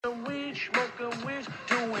smoking wish,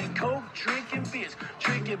 doing coke, drinking beers.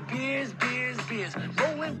 Drinking beers.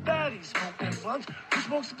 Rolling fatties, smoking blunts. Who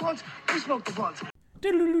smokes the blunts? We smoke the blunts.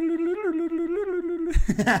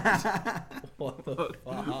 What the fuck?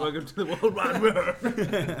 Welcome to the World Wide Web.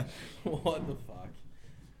 What the fuck?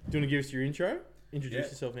 Do you want to give us your intro? Introduce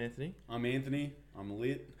yourself, Anthony. I'm Anthony. I'm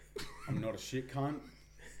lit. I'm not a shit cunt.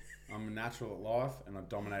 I'm a natural at life, and I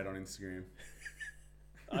dominate on Instagram.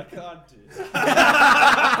 I can't do this.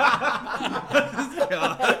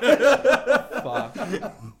 Fuck.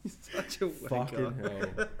 He's such a Fucking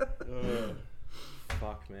wanker. hell.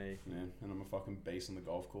 Fuck me. Yeah, and I'm a fucking beast on the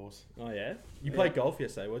golf course. Oh, yeah? You played golf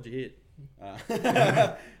yesterday. What'd you hit?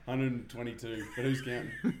 122. But who's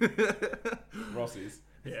counting? Ross is.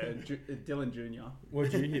 Yeah, Dylan Jr.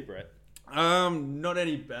 What'd you hit, Brett? Not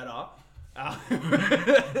any better.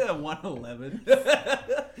 111.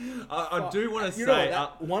 I do want to say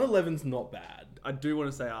 111's not bad. I do want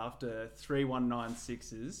to say after 3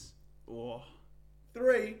 196s or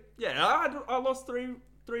 3. yeah, I lost three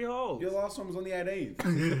holes. Your last one was on the 18th.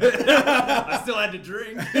 I still had to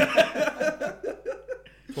drink.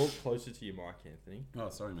 Talk closer to your mic, Anthony. Oh,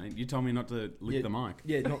 sorry, mate. You told me not to lick the mic.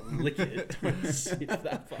 Yeah, not lick it. Don't sit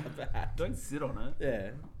that far back. Don't sit on it.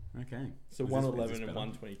 Yeah. Okay. So Is 111 this and better?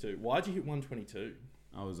 122. Why'd you hit 122?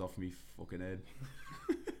 I was off me fucking head.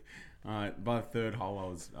 Alright, by the third hole, I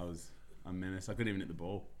was a menace. I couldn't even hit the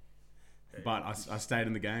ball. But I stayed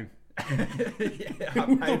in the game. Yeah,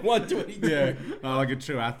 122. Yeah. Like a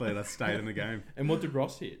true athlete, I stayed in the game. And what did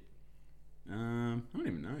Ross hit? I don't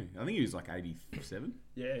even know. I think he was like 87.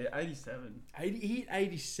 yeah, 87. He hit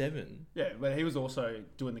 87. Yeah, but he was also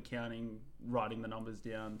doing the counting, writing the numbers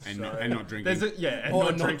down, And so not drinking. and Oh,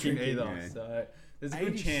 not not drinking drinking, either. yeah. So there's a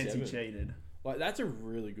good chance he 87. cheated. Like, that's a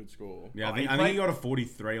really good score. Yeah, Oh, I think he got a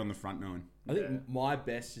 43 on the front nine. I think Yeah. my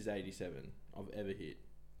best is 87 I've ever hit.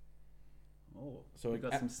 Oh, So so we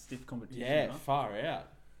got at- some stiff competition. Yeah, huh? far out.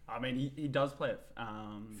 I mean, he does play at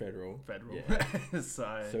Federal. Yeah.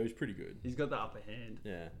 so So he's pretty good. he's got the upper hand.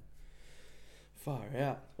 Yeah. Far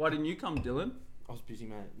out. Why didn't you come, Dylan? I was busy,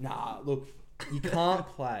 mate. Nah, look, you can't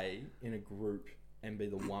play in a group and be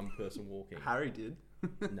the one person walking. Harry did.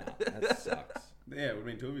 Nah, that sucks. Yeah, it would have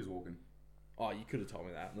been 2 of his walking. Oh, you could have told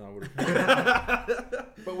me that. No, I would have.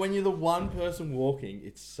 But when you're the one person walking,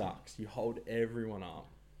 it sucks. You hold everyone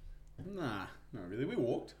up. Nah, not really. We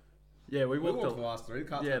walked. Yeah, we We walked. walked the last 3. The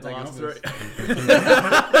carts Yeah, were the taken last off 3.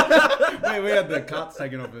 us. We had the carts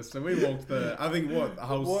taken off us, so we walked I think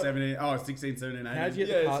hole What? 17, 16, 17, 18. How'd you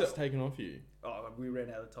get the parts taken off you? Oh, we ran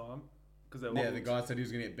out of time because Yeah, the guy said he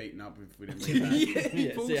was going to get beaten up if we didn't leave that. he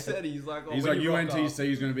Yeah, full see, said he's like, oh, He's when like, you rock up- UNTC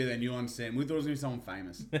is going to be there, and you understand. We thought it was going to be someone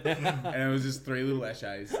famous. And it was just 3 little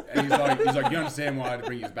essays. And he's like, you understand why I had to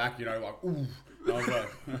bring his back, like, ooh. And I was like,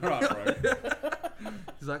 all right, bro.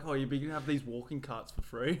 He's like, oh, you're going to have these walking carts for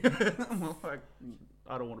free. I'm like,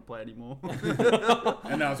 I don't want to play anymore.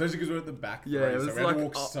 And no, especially because we're at the back. Yeah, three, it so was we had like, to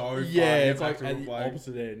walk so far. Yeah, to get it's back like to at where the we're playing.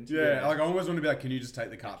 opposite end. Yeah, like I almost want to be like, can you just take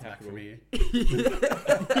the carts back Capital. from here?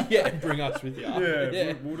 Yeah, bring us with you.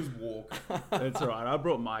 Yeah, we'll just walk. It's all right. I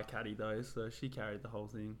brought my caddy, though, so she carried the whole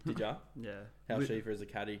thing. Did ya? Yeah. How's she for as a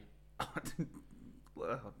caddy?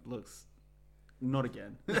 Looks... Not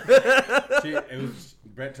again.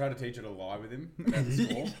 Brett tried to teach her to lie with him about the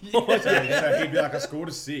score. So he'd be like, I scored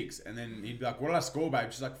a 6. And then he'd be like, what did I score,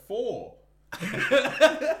 babe? She's like, 4. Oh,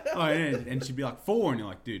 yeah. And she'd be like, 4. And you're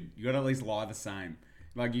like, dude, you got to at least lie the same.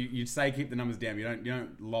 Like, you say keep the numbers down. You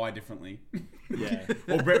don't lie differently. Yeah.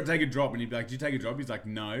 Or Brett would take a drop and he'd be like, did you take a drop? He's like,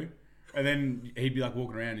 no. And then he'd be like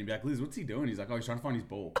walking around and he'd be like, Liz, what's he doing? He's like, oh, he's trying to find his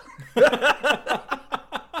ball.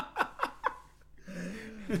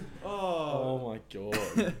 Oh my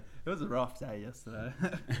god. It was a rough day yesterday.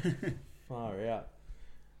 Far out.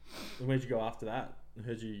 And where'd you go after that? I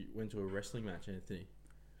heard you went to a wrestling match, Anthony.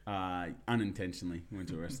 Unintentionally went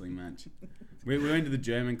to a wrestling match. We went to the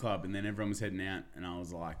German club and then everyone was heading out and I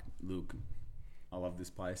was like, look, I love this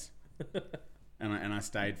place. And I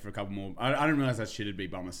stayed for a couple more. I didn't realise how shit it'd be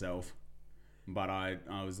by myself. But I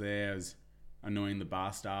was there. I was annoying the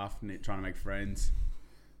bar staff, trying to make friends.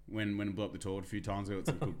 When I blew up the toilet a few times, we got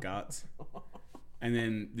some cooked guts. And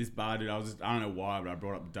then this bar dude, I don't know why, but I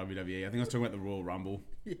brought up the WWE. I think I was talking about the Royal Rumble.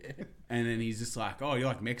 Yeah. And then he's just like, oh, you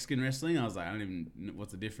like Mexican wrestling? I was like, I don't even know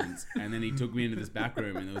what's the difference. And then he took me into this back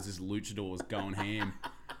room and there was this luchadors going ham.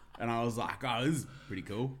 And I was like, oh, this is pretty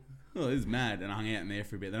cool. Oh, this is mad. And I hung out in there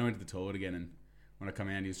for a bit. Then I went to the toilet again and when I come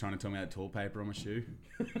out, he was trying to tell me I had toilet paper on my shoe.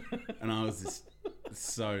 And I was just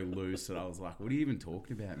so loose that I was like, "What are you even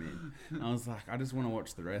talking about, man?" And I was like, "I just want to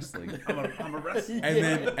watch the wrestling." I'm a wrestler.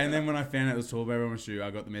 And then when I found out it was tall bear on my shoe,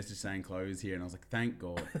 I got the message saying Chloe was here, and I was like, "Thank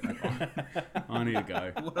God, I need to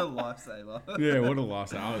go." What a lifesaver. Yeah, what a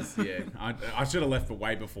loss. I should have left for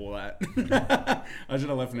way before that. I should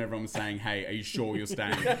have left when everyone was saying, "Hey, are you sure you're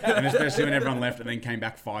staying?" And especially when everyone left and then came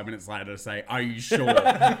back 5 minutes later to say, "Are you sure?"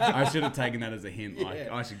 I should have taken that as a hint. Like,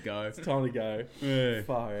 Yeah. I should go. It's time to go. Yeah.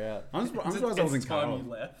 Far out. I'm surprised I wasn't cut time off. you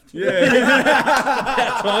left.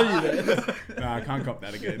 Yeah. Told you that. No, I can't cop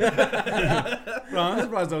that again. No, I'm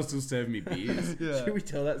surprised I was still serving me beers. Should we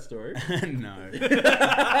tell that story? No.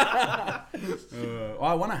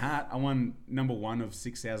 I won a hat. I won number 1 of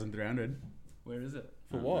 6,300. Where is it?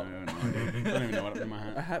 For what? No, no idea. I don't even know what I put in my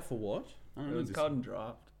hat. A hat for what? I don't It know. was Just, card and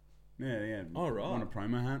draft. yeah. Oh, right. I won a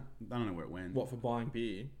promo hat. I don't know where it went. What, for buying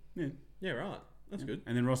beer? Yeah. Yeah, right. That's good.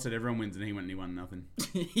 And then Ross said everyone wins, and he went and he won nothing.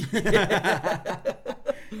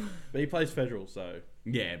 But he plays federal, so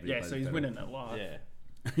Yeah. But he Yeah, plays so he's better. winning it live. yeah.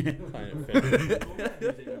 Playing at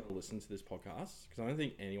federal. Listen to this podcast because I don't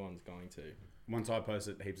think anyone's going to. Once I post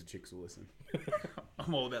it, heaps of chicks will listen.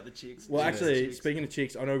 I'm all about the chicks. Well, Chicks, actually, chicks. speaking of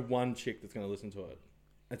chicks, I know one chick that's going to listen to it.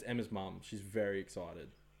 That's Emma's mum. She's very excited.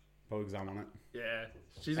 Probably because I'm on it. Yeah,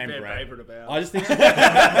 she's a And bit Brad. favourite about. I just think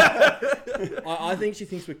I think she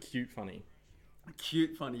thinks we're cute funny.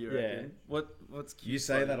 Cute funny, you Yeah. reckon? What's cute? You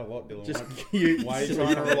say that a lot, Dylan. Just Why- cute. Why are you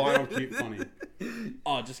trying to rely on cute funny?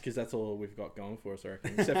 Oh, just because that's all we've got going for us, I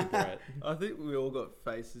reckon. Except for Brett. I think we all got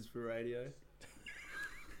faces for radio.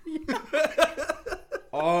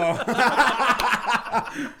 Oh.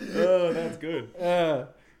 Oh, that's good.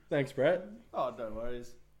 Thanks, Brett. Oh, no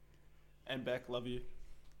worries. And Beck, love you.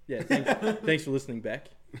 Yeah, thanks for listening, Beck.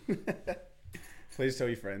 Please tell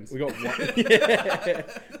your friends. We got one. Yeah,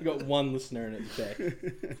 we got one listener, and it's Beck.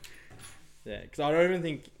 Yeah, because I don't even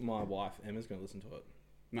think my wife Emma's going to listen to it.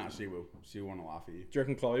 Nah, she will. She'll want to laugh at you. Do you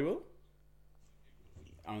reckon Chloe will?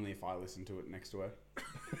 Only if I listen to it next to her.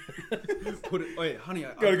 Put it. Wait, honey.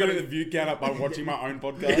 Gotta go to the view count up by watching my own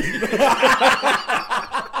podcast.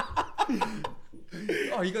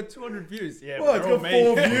 Oh, you got 200 views. Yeah, Well, it's got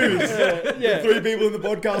 4 views. Yeah. 3 people in the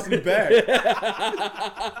podcast and back.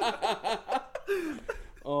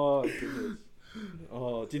 Oh goodness.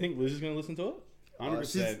 Oh, do you think Liz is going to listen to it?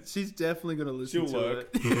 100%. She's definitely gonna listen She'll to lurk.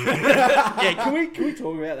 it. Yeah. Can we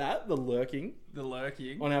talk about that? The lurking The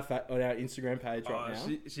lurking. on our Instagram page right now.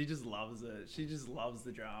 She just loves it. She just loves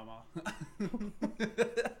the drama.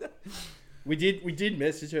 We did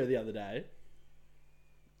message her the other day.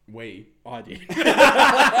 We. I did.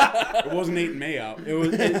 It wasn't eating me up.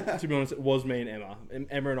 To be honest, it was me and Emma.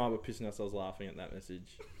 Emma and I were pissing ourselves laughing at that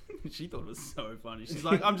message. She thought it was so funny. She's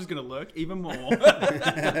like, I'm just gonna lurk even more.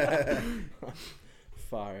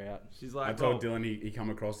 Far out. She's like, I told "Oh, Dylan he come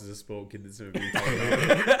across as a sport kid that's never been told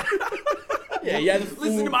about. Yeah, you had a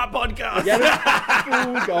listen to my podcast. You had a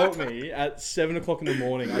full go at me at 7 o'clock in the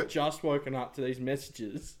morning. I just woken up to these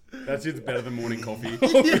messages. That shit's better than morning coffee.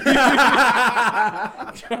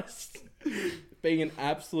 Just being an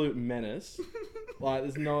absolute menace. Like,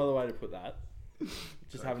 there's no other way to put that.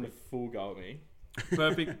 Just having a full go at me.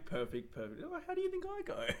 Perfect. Oh, how do you think I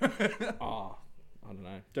go? Oh, I don't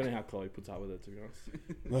know. Don't know how Chloe puts up with it, to be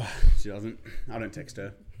honest. She doesn't. I don't text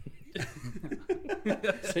her.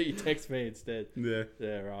 So you text me instead. Yeah.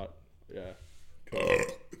 Yeah, right. Yeah. Cool.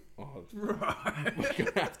 Oh, Right. we're going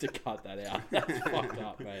to have to cut that out. That's fucked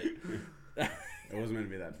up, mate. It wasn't meant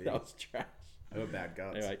to be that big. That was trash. I got bad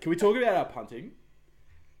guts. Anyway, can we talk about our punting?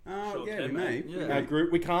 Sure Yeah, can, we may. mate. Yeah. Our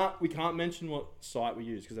group. We can't mention what site we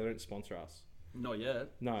use because they don't sponsor us. Not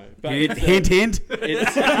yet. No, but Hint, it's hint.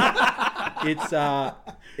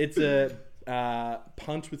 it's a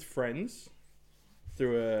punt with friends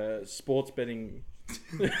through a sports betting.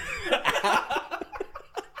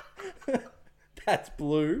 That's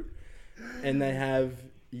blue, and they have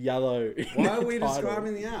yellow. in Why are the we title.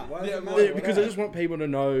 describing the app? Why does it Yeah, matter? because I just want people to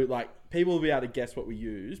know, like, people will be able to guess what we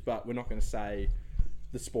use, but we're not going to say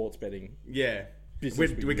the sports betting. Yeah.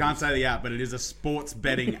 Business We can't say the app, but it is a sports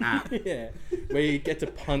betting app. Yeah, we get to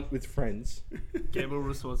punt with friends. Gamble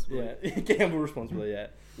responsibly. Yeah, gamble responsibly. Yeah.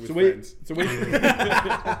 With friends.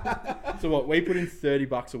 So what? We put in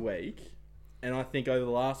 $30 a week, and I think over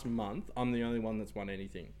the last month, I'm the only one that's won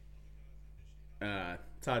anything.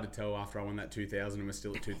 It's hard to tell after I won that 2,000 and we're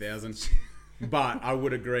still at 2,000. But I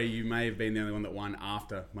would agree you may have been the only one that won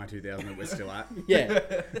after my 2,000 that we're still at.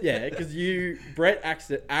 Yeah, yeah, because Brett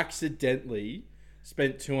accidentally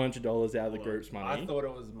spent $200 out of the group's money. I thought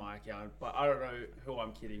it was my account, but I don't know who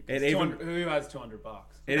I'm kidding. It even- Who has $200?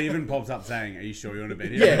 It even pops up saying, "Are you sure you want to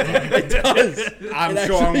bet here?" Yeah, it does. I'm It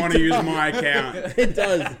sure I actually want to use my account. It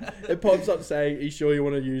does. It pops up saying, "Are you sure you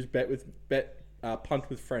want to use punt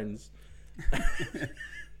with friends?"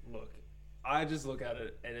 Look, I just look at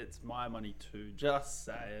it and it's my money too. Just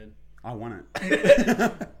saying. I won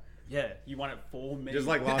it. Yeah, you won it for me. Just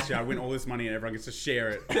like last year, I win all this money and everyone gets to share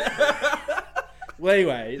it. Well,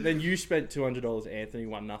 anyway, then you spent $200. Anthony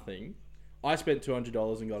won nothing. I spent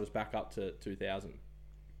 $200 and got us back up to 2,000.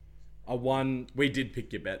 I won. We did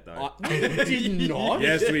pick your bet though. I did not.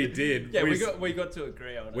 Yes, we did. Yeah, we got to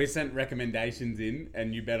agree on it. We sent recommendations in,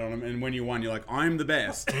 and you bet on them. And when you won, you're like, "I'm the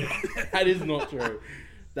best." That is not true.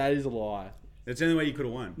 That is a lie. That's the only way you could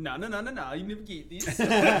have won. No, you never get this.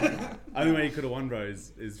 Only way you could have won, bro,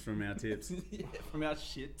 is from our tips. Yeah, from our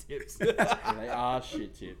shit tips. Yeah, they are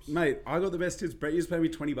shit tips. Mate, I got the best tips. Brett, you just paid me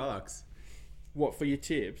 $20. What, for your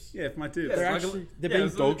tips? Yeah, for my tips. They're like actually it been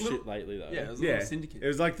was a dog little- shit lately though. Yeah, it was a Yeah, little syndicate. it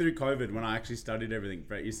was like through COVID when I actually studied everything.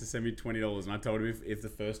 Brett used to send me $20, and I told him if the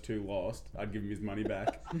first two lost, I'd give him his money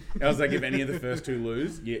back. I was like, if any of the first two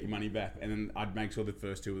lose, you get your money back, and then I'd make sure the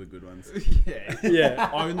first two were the good ones. Yeah.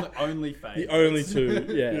 Yeah. Only fans. The only two.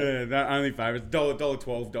 Yeah. Yeah, that only favorites.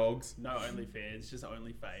 $1.12 dogs. No only fans, just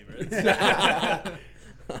only favorites.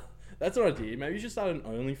 That's what I did. Maybe you should start an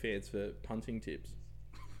OnlyFans for punting tips.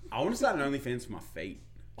 I want to start an OnlyFans for my feet.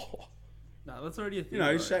 Oh, No, that's already a thing. You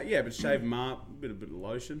know, bro. but shave them up, bit of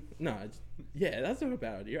lotion. no, yeah, that's not a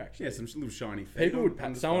bad idea actually. Yeah, some little shiny feet. People would on pay,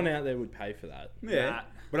 the someone spot. out there would pay for that. Yeah, Matt.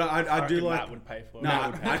 but I do reckon like. Matt would pay for it. No,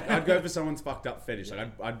 Matt would pay. I'd go for someone's fucked up fetish.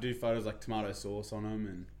 Like I'd do photos like tomato sauce on them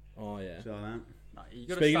and Oh yeah. shit like that. No, you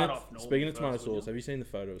gotta Speaking start of, off normal speaking of first, tomato wouldn't sauce, have you seen the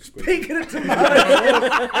photo of Squeaky? Speaking of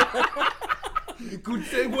tomato, you? Good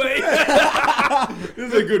segue.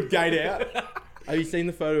 this is a good gate out Have you seen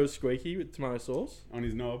the photo of Squeaky with tomato sauce? on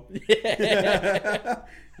his knob. Yeah.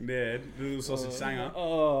 Yeah, the little sausage sanger.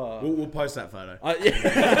 Oh. We'll post that photo.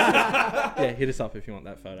 Yeah. Yeah, hit us up if you want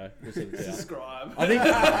that photo. We'll send it to you. Subscribe. I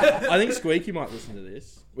think Squeaky might listen to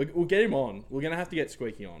this. We'll get him on. We're gonna have to get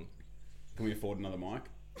Squeaky on. Can we afford another mic?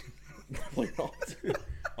 Probably not.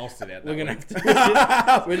 I'll sit out. We're That gonna way.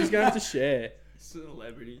 have to. We're just gonna have to share.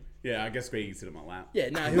 Celebrity. Yeah, I guess Squeaky can sit on my lap. Yeah,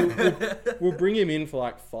 no, we'll bring him in for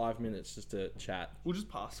like 5 minutes just to chat. We'll just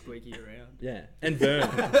pass Squeaky around. Yeah, and Vern.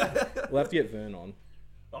 We'll have to get Vern on.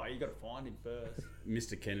 Oh, you gotta find him first.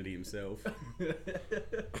 Mr. Kennedy himself.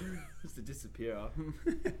 Just to disappear.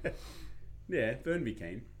 Yeah, Vern be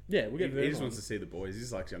keen. Yeah, we'll He, get Vern he just on. wants to see the boys. He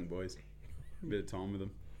just likes young boys. A bit of time with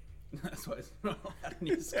them. That's why it's not allowed in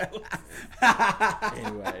his school.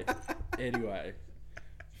 Anyway.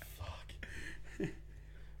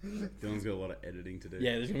 Dylan's got a lot of editing to do.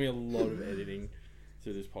 Yeah, there's gonna be a lot of editing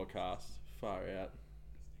through this podcast. Far out.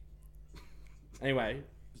 Anyway,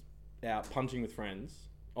 our punching with friends.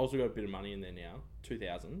 Also got a bit of money in there now.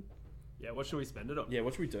 2,000. Yeah, what should we spend it on? Yeah,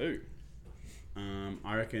 what should we do?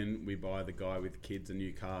 I reckon we buy the guy with kids a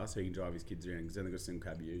new car so he can drive his kids around because then they've got a single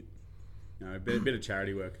cab ute. You know, a bit of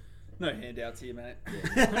charity work. No handouts here, mate.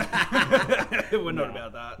 We're not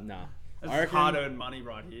about that. Nah. That's hard-earned money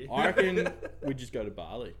right here. I reckon we just go to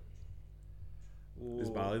Bali. Is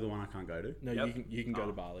Bali the one I can't go to? No, Yep. you can go to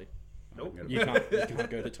Oh. Bali. Nope. I You can't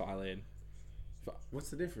go to Thailand. What's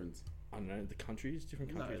the difference? I don't know, the countries,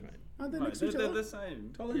 different countries, No. mate. Aren't they No, next to each they're other? the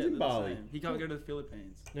same. Thailand's Yeah, in they're Bali. the same. He can't go to the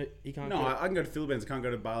Philippines. No, you can't No, go. I can go to Philippines. I can't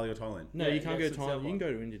go to Bali or Thailand. No, Yeah, you can't yeah, go to so Thailand. You can what?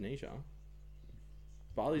 go to Indonesia.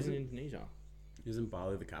 Bali's in Indonesia. Isn't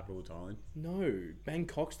Bali the capital of Thailand? No,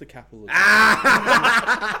 Bangkok's the capital of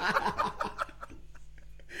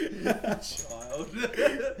Child.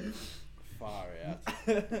 Far out.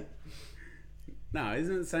 No,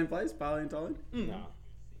 isn't it the same place, Bali and Thailand? No. No.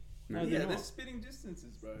 No, Yeah, they're they're not. spitting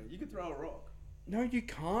distances, bro. You could throw a rock. No, you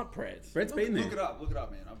can't, Brett. Brett's been there. Look it up,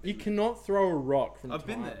 man. I've been You there. cannot throw a rock from I've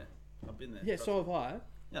been Thailand. there. I've been there. Yeah, so have I.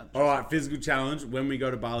 Yeah. All right, physical challenge. When we go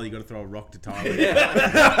to Bali, you got to throw a rock to Thailand.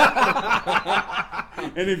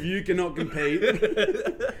 And if you cannot compete,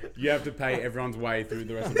 you have to pay everyone's way through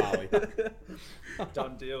the rest of Bali.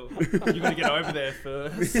 Done deal. You got to get over there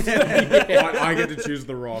first. I get to choose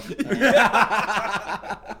the rock.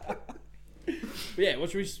 But yeah, what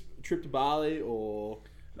should we trip to Bali or?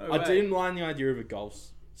 No I way. didn't mind the idea of a golf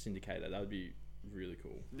syndicator. That would be really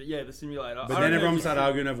cool. Yeah, the simulator. But then everyone started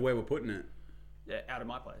arguing over where we're putting it. Yeah, out of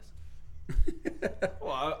my place.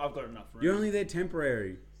 Well, I've got enough room. You're only there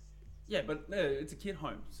temporary. Yeah, but no, it's a kid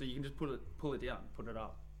home, so you can just pull it down, put it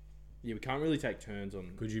up. Yeah, we can't really take turns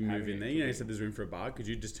on. Could you move having in there? it. You know, you said there's room for a bar. Could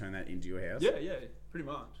you just turn that into your house? Yeah, pretty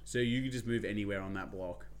much. So you could just move anywhere on that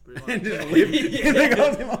block. Pretty much. And just live in the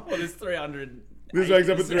golf. Well, there's 300 Liz wakes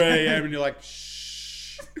up at 3 a.m. and you're like,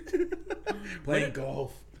 shh. Playing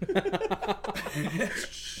golf.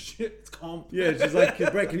 Shit, it's comp. Yeah, she's like,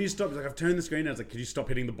 Brett, can you stop? She's like, I've turned the screen. I was like, could you stop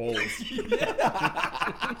hitting the balls?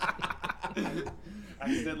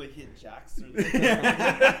 Accidentally hit jacks through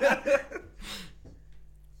the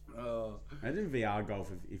Oh. Imagine VR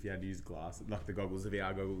golf if you had to use glass, like the goggles, the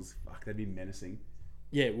VR goggles. Fuck, that'd be menacing.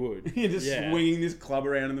 Yeah, it would. You're just Yeah. swinging this club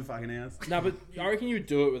around in the fucking house. No, but I reckon you would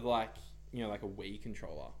do it with like a Wii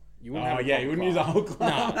controller. You wouldn't Oh, have a yeah, proper you wouldn't club. use a whole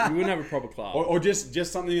club. No, you wouldn't have a proper club. Or just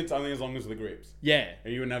something that's only as long as the grips. Yeah.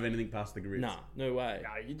 Or you wouldn't have anything past the grips. Nah, no way.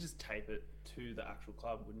 Nah, you just tape it to the actual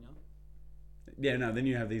club, wouldn't you? Yeah, no, then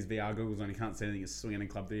you have these VR goggles on, you can't see anything, it's swinging a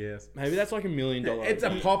club through your house. Maybe that's like $1 million. It's a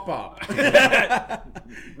pop-up.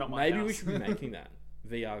 Not my Maybe house. we should be making that.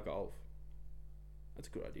 VR golf. That's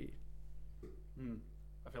a good idea.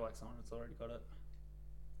 I feel like someone has already got it.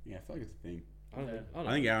 Yeah, I feel like it's a thing. I don't Yeah. know. I don't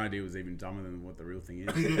I think our idea was even dumber than what the real thing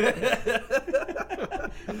is.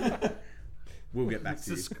 We'll get back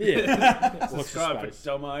to you. know. Yeah. Watch the Subscribe space. for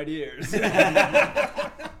dumb ideas.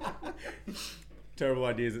 Terrible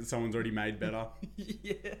ideas that someone's already made better.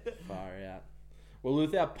 Yeah. Far out. Well,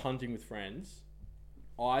 with our punting with friends,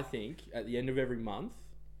 I think at the end of every month,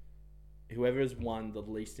 whoever has won the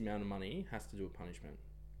least amount of money has to do a punishment.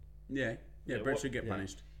 Yeah, Brett should get yeah.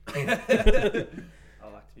 punished. I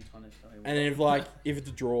like to be punished. And then if it's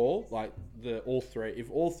a draw, like if all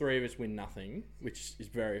three of us win nothing, which is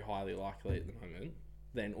very highly likely at the moment,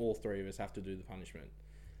 then all three of us have to do the punishment.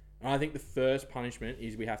 And I think the first punishment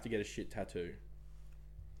is we have to get a shit tattoo.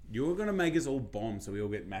 You're going to make us all bomb so we all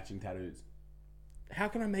get matching tattoos. How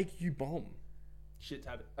can I make you bomb? shit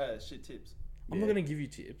tips. I'm not going to give you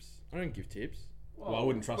tips. I don't give tips. Well, I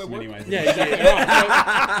wouldn't trust him anyway. Yeah, exactly.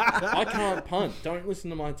 Right. I can't punt. Don't listen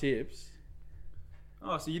to my tips.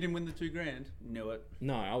 Oh, so you didn't win the $2,000? Knew it.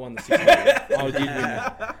 No, I won the 600.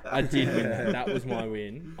 I did win that. That was my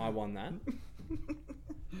win. I won that.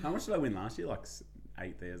 How much did I win last year? Like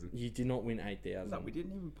 8,000. You did not win 8,000. No, we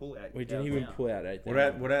didn't even pull out. We didn't even pull out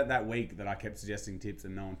 8,000. What about that week that I kept suggesting tips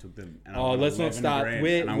and no one took them? And I Oh, won let's not 11 start. grand,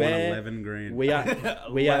 We're- and I won we're- 11 grand. We are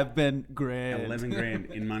 11 grand. 11 grand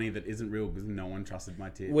in money that isn't real because no one trusted my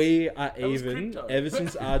tips. we are That was even crypto. ever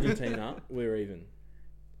since Argentina. We're even.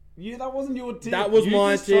 That wasn't your tip. That was you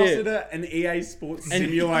my just tip. trusted an EA Sports And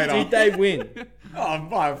simulator. did they win? Oh,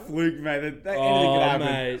 by a fluke, mate. Anything could Oh, happen.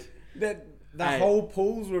 mate. The Hey. whole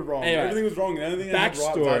pools were wrong. Anyway, Everything was wrong. The only thing that had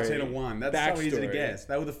right was backstory. Argentina won. That's so easy to Backstory. guess.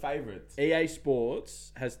 They were the favourites. EA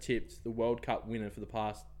Sports has tipped the World Cup winner for the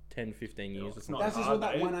past 10, 15 years. Or it's something. not That's just hard,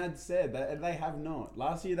 what that mate. one ad said. They have not.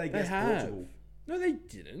 Last year they They guessed have. Portugal. No, they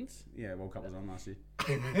didn't. Yeah, World Cup was on last year.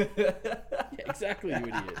 Yeah, exactly, you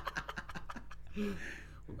idiot.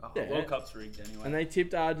 Oh, Yeah. World Cup's rigged anyway. And they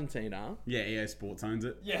tipped Argentina. Yeah, EA Sports owns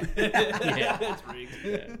it. yeah. Yeah. It's rigged.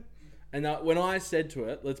 Yeah. And when I said to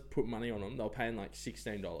it, let's put money on them, they were paying like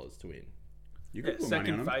 $16 to win. You could Yeah, put money on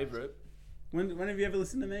second them. favourite. When have you ever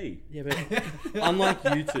listened to me? Yeah, but unlike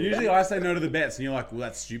you two. Usually I say no to the bets, and you're like, "Well,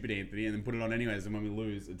 that's stupid, Anthony," and then put it on anyways. And when we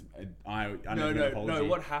lose, I never get an apology. No.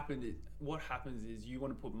 What happens is you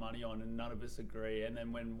want to put money on, and none of us agree. And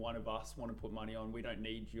then when one of us want to put money on, we don't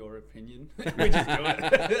need your opinion. We just do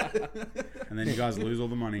it. And then you guys lose all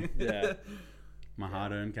the money, Yeah. my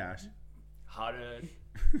hard-earned cash. Hard earned.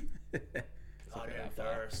 Hard that earned far.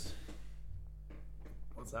 thirst.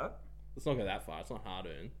 What's that? Let's not go that far. It's not hard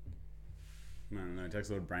earned. No, it takes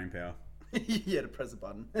a lot of brain power Yeah, to press a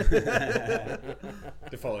button.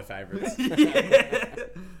 to follow favourites.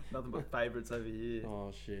 Nothing but favourites over here.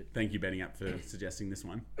 Oh, shit. Thank you, Betting App, for suggesting this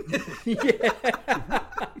one.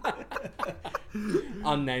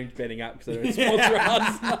 Unnamed betting app because they don't sponsor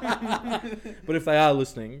us. But if they are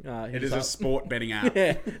listening, It hit is us a up. sport betting app.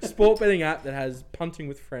 Yeah, sport betting app that has punting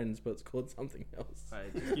with friends, but it's called something else. Hey,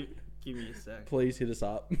 just give me a sec. Please hit us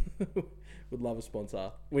up. Would love a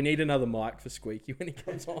sponsor. We need another mic for Squeaky when he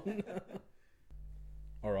comes on.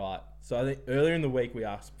 All right. So I think earlier in the week we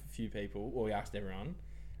asked a few people, or we asked everyone,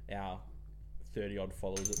 our 30 odd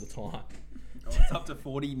followers at the time. Oh, it's up to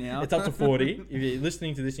 40 now. It's up to 40. If you're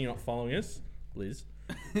listening to this and you're not following us, Liz,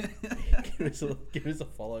 give us a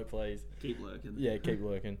follow, please. Keep lurking. Yeah, keep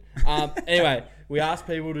lurking. Anyway, we asked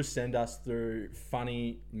people to send us through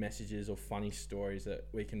funny messages or funny stories that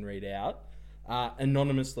we can read out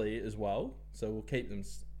anonymously as well. So we'll keep them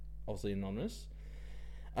obviously anonymous.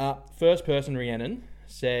 First person, Rhiannon,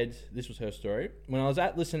 said this was her story. When I was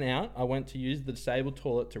at Listen Out, I went to use the disabled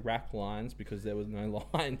toilet to rack lines because there was no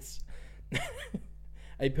lines.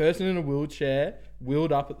 A person in a wheelchair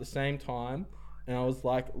wheeled up at the same time, and I was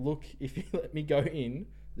like, look, if you let me go in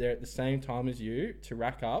there at the same time as you to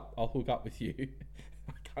rack up, I'll hook up with you.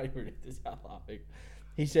 I can't even read this out laughing.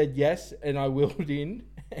 He said yes, and I wheeled in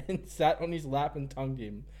and sat on his lap and tongued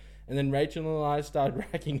him. And then Rachel and I started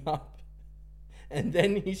racking up. And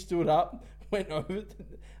then he stood up,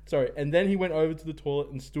 and then he went over to the toilet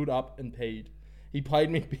and stood up and peed. He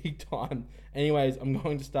played me big time. Anyways, I'm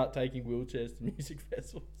going to start taking wheelchairs to music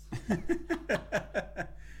festivals. That's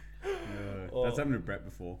happened to Brett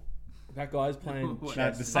before. That guy's playing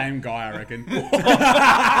chess. The same guy, I reckon.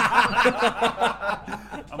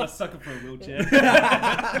 I'm a sucker for a wheelchair.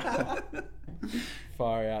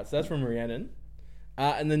 Far out. So that's from Rhiannon.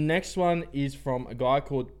 And the next one is from a guy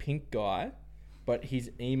called Pink Guy, but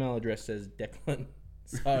his email address says Declan.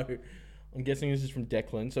 So I'm guessing this is from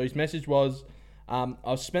Declan. So his message was,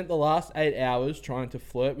 I've spent the last 8 hours trying to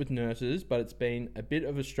flirt with nurses, but it's been a bit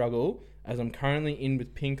of a struggle as I'm currently in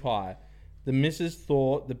with pink eye. The missus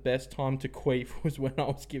thought the best time to queef was when I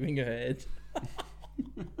was giving her head.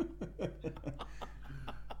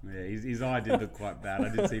 Yeah, his eye did look quite bad. I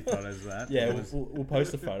did see photos of that. Yeah, we'll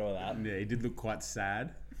post a photo of that. Yeah, he did look quite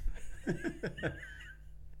sad.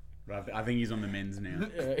 But I think he's on the men's now.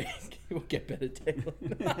 We'll get better,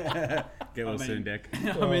 Declan. Get well soon, Deck.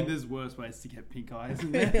 I mean, there's worse ways to get pink eye,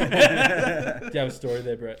 isn't there? Do you have a story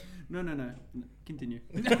there, Brett? No. Continue.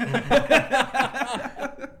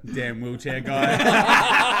 Damn wheelchair guy.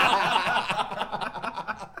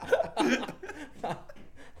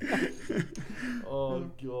 Oh,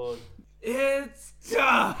 God. It's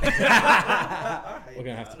time. We're going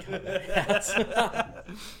to have to cut that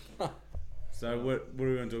out. So what are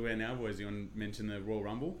we going to talk about now, boys? You want to mention the Royal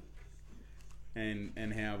Rumble?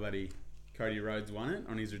 And how bloody Cody Rhodes won it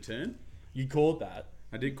on his return? You called that.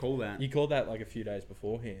 I did call that. You called that like a few days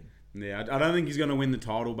beforehand. Yeah, I don't think he's going to win the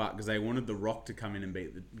title, but because they wanted The Rock to come in and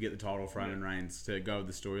get the title for Roman Reigns to go with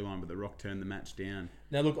the storyline, but The Rock turned the match down.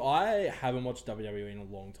 Now, look, I haven't watched WWE in a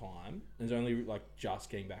long time. And it's only like just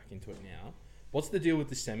getting back into it now. What's the deal with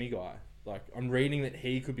the Semi guy? Like, I'm reading that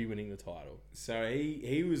he could be winning the title. So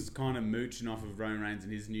he was kind of mooching off of Roman Reigns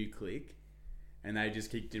and his new clique, and they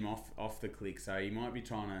just kicked him off the clique. So he might be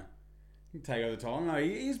trying to take over the title. No,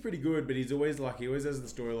 he's pretty good, but he always has the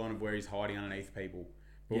storyline of where he's hiding underneath people.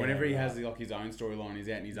 But whenever he has like his own storyline, he's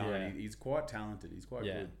out in his own. He's quite talented. He's quite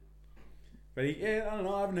good. But I don't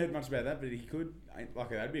know. I haven't heard much about that, but he could.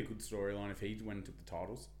 That'd be a good storyline if he went and took the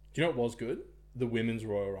titles. Do you know what was good? The Women's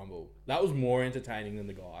Royal Rumble. That was more entertaining than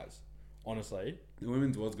the guys. Honestly, the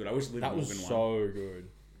women's was good. I wish Liv Morgan won. That was so good.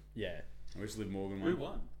 Yeah. I wish Liv Morgan won. Who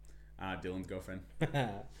won? Dylan's girlfriend.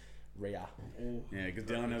 Rhea. Yeah, because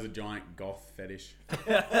Dylan has a giant goth fetish.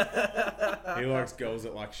 He likes girls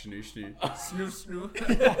that like snoo snoo. Snoo.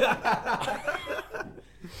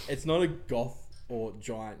 It's not a goth or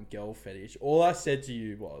giant girl fetish. All I said to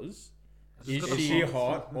you was, is she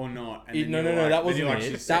hot or not? No, that wasn't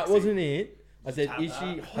it. That wasn't it. I said, is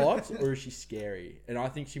she hot or is she scary? And I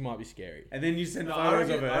think she might be scary. And then you sent photos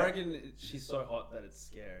of her. I reckon she's so hot that it's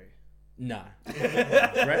scary. Nah.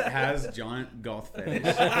 Brett has giant goth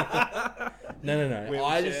fetish.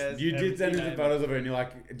 No. You did send me some photos of her and you're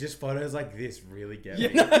like, just photos like this really get me.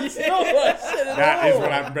 No, that's not what I said at That all. is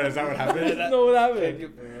what happened, Brett. Is that what happened? That's not what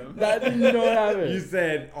happened. That did not happen. You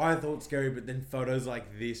said, I thought scary, but then photos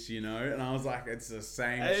like this, And I was like, it's the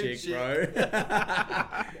same chick, bro.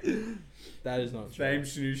 That is not true. Same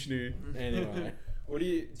snoo. Anyway. What do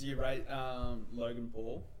you rate Logan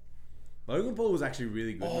Paul? Logan Paul was actually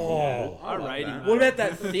really good. Oh, I rate him. What about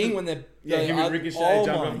that thing when they're... him and Ricochet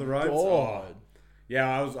jumped off the ropes? God. Oh.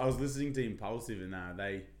 Yeah, I was listening to Impulsive and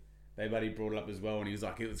they buddy brought it up as well, and he was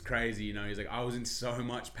like, it was crazy, He's like, I was in so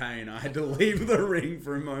much pain, I had to leave the ring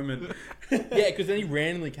for a moment. Yeah, because then he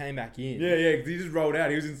randomly came back in. Yeah, because he just rolled out.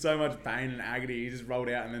 He was in so much pain and agony. He just rolled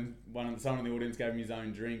out, and then someone in the audience gave him his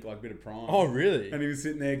own drink, like a bit of Prime. Oh, really? And he was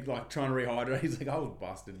sitting there, like, trying to rehydrate. He's like, I was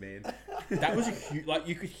busted, man. That was a huge... Like,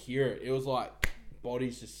 you could hear it. It was like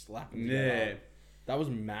bodies just slapping together. Yeah. That was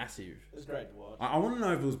massive. It was great to watch. I want to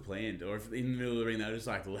know if it was planned, or if in the middle of the ring, they were just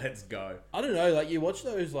like, let's go. I don't know. Like, you watch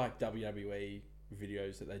those, like, WWE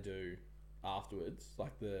videos that they do afterwards,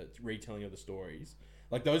 like the retelling of the stories.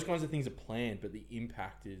 Like, those kinds of things are planned, but the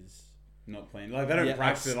impact is... Not planned. Like, they don't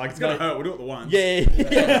practice it. Like, it's going to hurt. We'll do it the once. Yeah.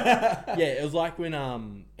 Yeah, it was like when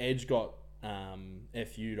Edge got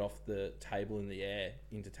FU'd off the table in the air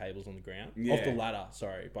into tables on the ground. Yeah. Off the ladder,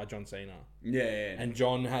 sorry, by John Cena. Yeah. And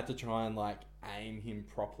John had to try and, like, aim him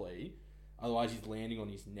properly. Otherwise, he's landing on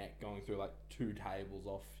his neck going through, like, 2 tables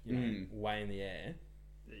off, way in the air.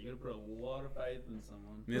 Yeah, you gotta put a lot of faith in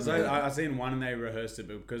someone. Yeah, so I seen one and they rehearsed it,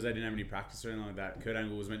 but because they didn't have any practice or anything like that, Kurt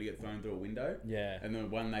Angle was meant to get thrown through a window. Yeah. And the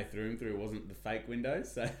one they threw him through wasn't the fake window,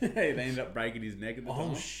 so they ended up breaking his neck at the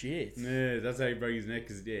time. Oh shit. Yeah, that's how he broke his neck,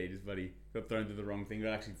 because he just buddy got thrown through the wrong thing,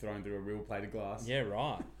 got actually thrown through a real plate of glass. Yeah,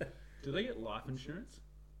 right. Do they get life insurance?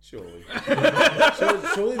 Surely.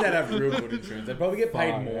 Surely they'd have real good insurance. They'd probably get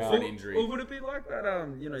paid Far more out. for an injury. Or would it be like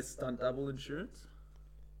that, stunt double insurance?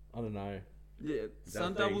 I don't know. Yeah,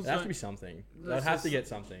 stunt thing? doubles There has to don't... be something. That's They'd have to just- get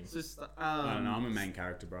something. It's just, I don't know, I'm a main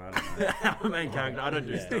character, bro. I don't know. I'm a main character. I don't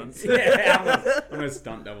do Yeah. stunts. I'm a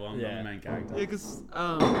stunt double. I'm Yeah. a main character. Yeah, because,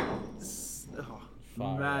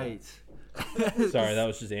 Far mate. Sorry, that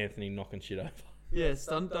was just Anthony knocking shit over. Yeah,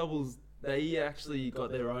 stunt doubles, they actually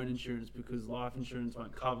got their own insurance because life insurance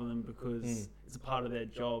won't cover them because it's a part of their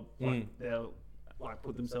job. Like, they'll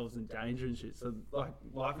put themselves in danger and shit. So,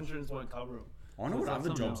 life insurance won't cover them. I wonder So what that's other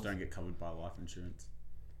something jobs else. don't get covered by life insurance.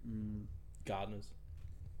 Gardeners.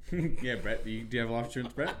 Yeah, Brett, do you have life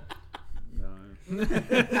insurance, Brett? No.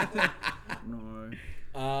 No.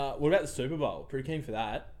 What about the Super Bowl? Pretty keen for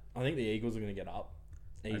that. I think the Eagles are going to get up.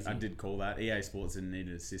 Easy. I did call that. EA Sports didn't need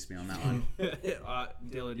to assist me on that one.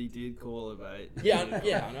 Dillity did call it, mate. Yeah, I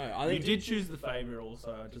know. I You think did choose the favourite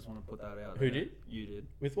also. I just want to put that out Who there. did? You did.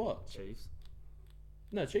 With what? Chiefs.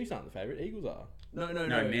 No, Chiefs aren't the favourite. Eagles are. No, No,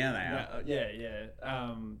 now they are. Yeah.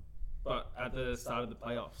 But at the start of the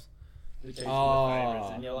playoffs, the Chiefs were the favourites.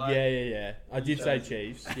 Oh, And you're like, yeah. I did say chose-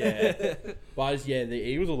 Chiefs. Yeah, but the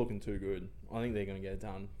Eagles are looking too good. I think they're going to get it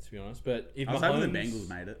done, to be honest. But if I was hoping the Mahomes- Bengals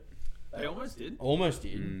made it. they almost did. almost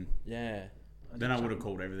did, yeah. Then I would have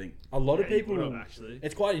called everything. A lot of Yeah, you people would've, actually.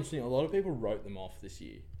 It's quite interesting. A lot of people wrote them off this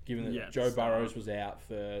year, given that Yeah, Joe the start. Burrows was out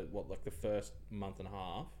for the first month and a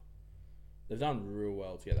half. They've done real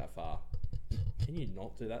well to get that far. Can you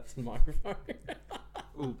not do that to the microphone?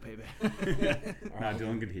 Ooh, payback. No,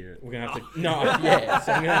 Dylan could hear it. We're gonna have to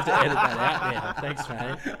so I'm gonna have to edit that out now. Thanks,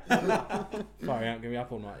 mate. Sorry, I'm gonna be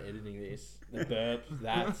up all night editing this. The burp,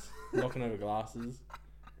 that's knocking over glasses.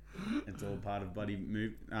 It's all part of bloody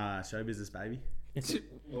show business, baby. What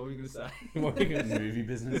were we going to say? What are you gonna do? Movie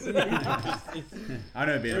business. I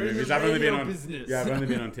don't be in We're in movies. the I've only been radio on business. Yeah, I've only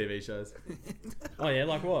been on TV shows. Oh yeah,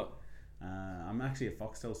 like what? I'm actually a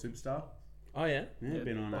Foxtel superstar. Oh yeah. Yeah,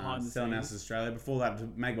 been on behind the Selling scenes. Houses Australia. Before that, to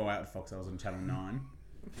make my way up to Foxtel, I was on Channel 9.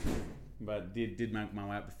 But did make my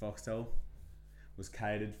way up to Foxtel. Was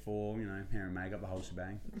catered for, hair and makeup, the whole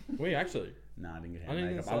shebang. Were you actually? No, I didn't get I hair and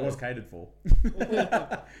didn't makeup. say I was that. catered for.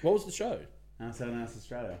 What was the show? Selling Houses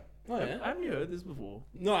Australia. Oh yeah. Haven't you heard this before?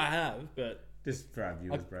 No, I have, but Just for our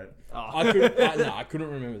viewers, Brett. I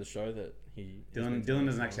couldn't remember the show that he. Dylan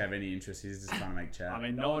doesn't actually have any interest. He's just trying to make chat. I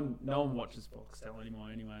mean, no one watches Foxtel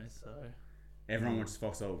anymore anyway, so... Everyone watches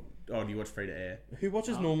Foxtel. Oh, do you watch free to air? Who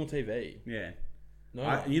watches normal TV? Yeah.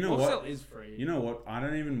 No. You know Foxtel what? is free. You know what? I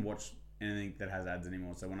don't even watch anything that has ads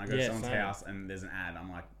anymore. So when I go to Yeah, someone's same. house and there's an ad, I'm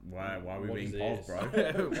like, why are we What being is paused,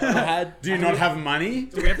 this? bro? I had. Do you not have money?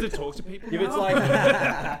 Do we have to talk to people If it's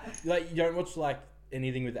now? like you don't watch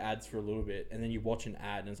anything with ads for a little bit, and then you watch an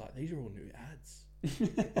ad, and it's like these are all new ads.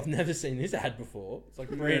 I've never seen this ad before. It's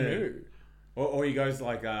like brand Yeah. new. Or you go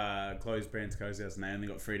to Chloe's parents' cozy house and they only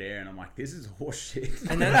got free to air, and I'm like, this is horse shit.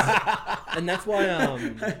 And that's why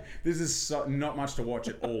This is not much to watch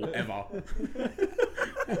at all ever.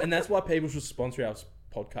 and that's why people should sponsor our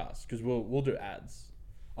podcast, because we'll do ads.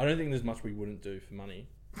 I don't think there's much we wouldn't do for money.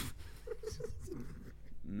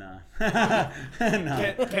 No. Can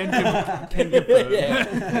confirm.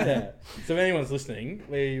 yeah. So if anyone's listening,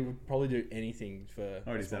 we would probably do anything for. I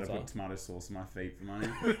already a said I sponsor. put tomato sauce on my feet for money.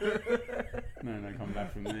 No, come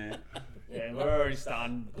back from there. Yeah, we're already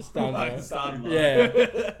starting. Starting there.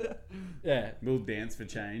 Yeah. Yeah, We'll dance for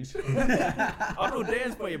change. I will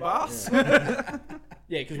dance for you, boss. yeah.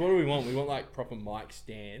 Because what do we want? We want proper mic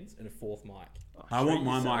stands and a fourth mic. I want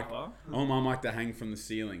my yourself, mic. huh? I want my mic to hang from the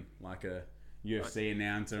ceiling, like a UFC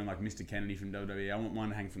announcer, and like Mr. Kennedy from WWE. I want mine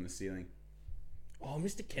to hang from the ceiling. Oh,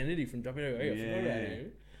 Mr. Kennedy from WWE. I forgot about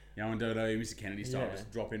him. Yeah, I want WWE Mr. Kennedy style. Yeah.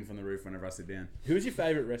 Just drop in from the roof whenever I sit down. Who was your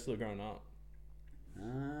favourite wrestler growing up?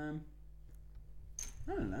 I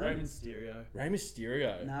don't know. Rey Mysterio. Rey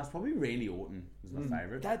Mysterio. No, it's probably Randy Orton was my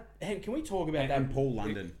favourite. Can we talk about that? And Paul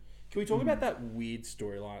London. Can we talk about that weird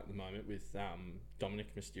storyline at the moment with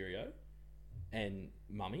Dominic Mysterio and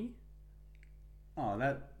Mummy? Oh,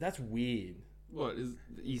 That's weird. What is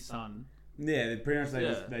his son? yeah. They pretty much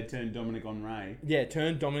Yeah. they turned Dominic on Ray. Yeah,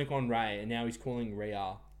 turned Dominic on Ray, and now he's calling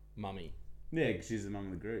Rhea Mummy. Yeah, because she's the mum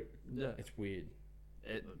of the group. Yeah. It's weird.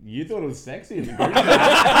 You thought it was sexy in the group.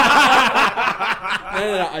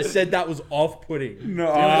 No, I said that was off-putting. No,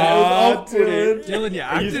 that was off-putting. Dylan, you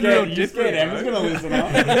acted real You different. scared Emma's bro. gonna listen,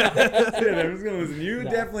 huh? Scared Emma's gonna listen. You were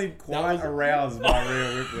definitely quite was- aroused by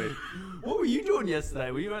Rhea Ripley. What were you doing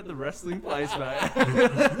yesterday? Were you at the wrestling place, mate?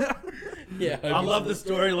 Yeah, I love the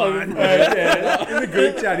storyline. Yeah, in the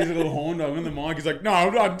group chat, he's a little horn dog on the mic. He's like, no,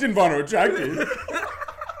 I didn't find her attractive.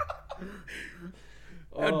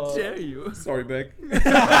 How dare you? Sorry, Beck. Don't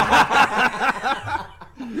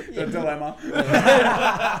tell Emma.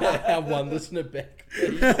 I won listener back.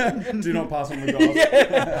 Do not pass on the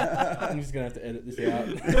gossip. I'm just gonna have to edit this out.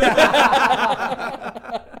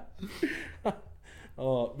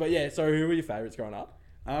 Oh, but yeah. So, who were your favourites growing up?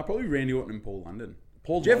 Probably Randy Orton and Paul London.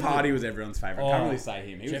 Paul Jeff London. Hardy was everyone's favourite. Can't really say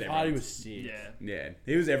him. He was Jeff everyone's. Hardy was sick. Yeah. Yeah,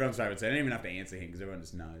 he was everyone's favourite, so I didn't even have to answer him because everyone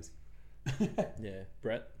just knows. Yeah,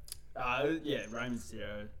 Brett. Yeah, Rey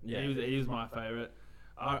Mysterio. Yeah. He was my favourite.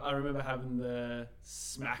 I remember having the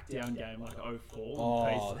SmackDown game like 04. Oh,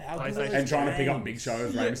 on how good PlayStation. was And trying to pick up James. Big Show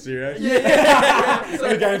as Rey Mysterio. Yeah. So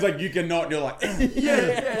the game's like, you cannot, and you're like,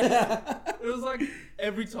 Yeah. It was like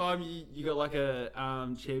every time you got like a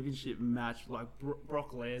championship match, like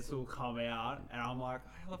Brock Lesnar will come out, and I'm like,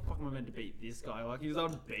 how the fuck am I meant to beat this guy? Like, he was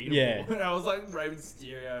unbeatable. Yeah. And I was like Rey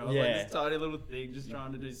Mysterio. I was Yeah. like this tiny little thing just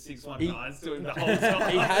trying to do 619s to him the whole He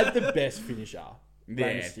time. had the best finisher.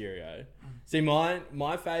 Rey Yeah. Mysterio. See,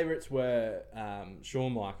 my favourites were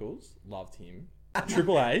Shawn Michaels. Loved him.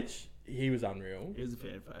 Triple H. He was unreal. He was a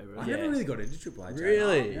fan favourite. I Yeah. never really got into Triple H.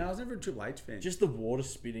 Really? Yeah, I was never a Triple H fan. Just the water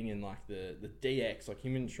spitting and like the DX, like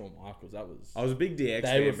him and Shawn Michaels. That was. I was a big DX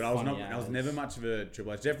They were fan, but I was funny not. I was as. never much of a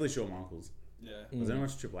Triple H. Definitely Shawn Michaels. Yeah. I was never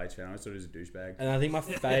much a Triple H fan. I always thought he was a douchebag. And I think my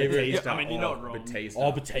favourite. Batista. I mean, you're not wrong. Batista.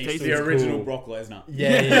 Oh, Batista. The was original cool. Brock Lesnar.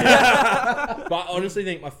 Yeah. But I honestly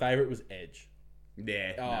think my favourite was Edge.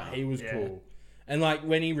 Yeah. Oh, nah. he was Yeah. cool. And like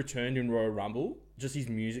when he returned in Royal Rumble, just his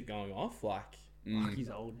music going off, like. Fuck, he's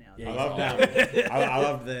old now. Yeah, I he's love old. that. I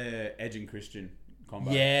love the Edge and Christian combo.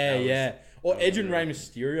 Yeah, That was- yeah. Or that was Edge and Rey really-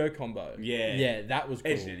 Mysterio combo. Yeah. Yeah, that was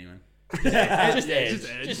cool. Edge anyone. Just Edge. Just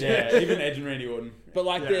Edge. Just Yeah, Edge. even Edge and Randy Orton. But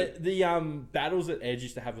like Yeah. the battles that Edge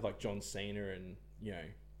used to have with like John Cena and you know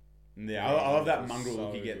Yeah, I love that was mongrel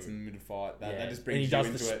look he so gets good. in the mid fight. That, yeah. that just and brings he you does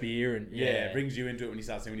into the it. spear and Yeah, brings you into it when he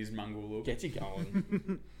starts doing his mongrel look. gets you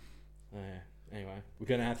going. Yeah. Anyway, we're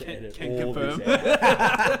gonna have to edit can all confirm. this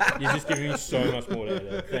out. You're just giving me so much more to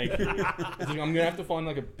edit. Thank you. I'm gonna have to find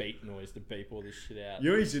like a beat noise to beep all this shit out.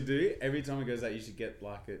 You know what you should do? Every time it goes out, you should get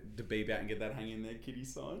like to beep out and get that hang in there kitty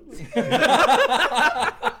sign.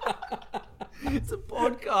 It's a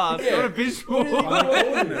podcast, Yeah. not a visual. I'm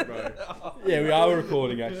recording it, bro. Yeah, we are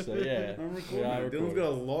recording actually. Yeah, I'm we recording are it. Dylan's recording. got a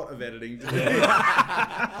lot of editing to do.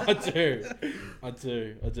 I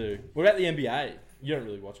do. What about the NBA? You don't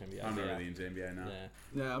really watch NBA. I'm not yeah. really into NBA now. Yeah.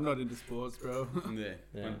 Yeah, I'm not into sports, bro. Yeah,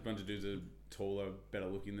 Yeah. bunch of dudes are taller, better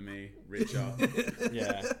looking than me, richer.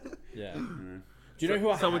 Yeah. Yeah. you know. Do you know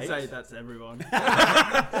who I Some would hate? say that's everyone.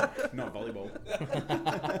 Not volleyball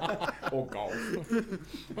or golf.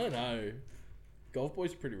 I don't know. Golf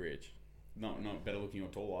boys are pretty rich. Not better looking or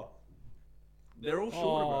taller. They're all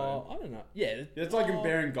shorter, bro. I don't know. Yeah. It's like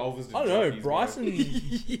comparing golfers to I don't know. jockeys, bro.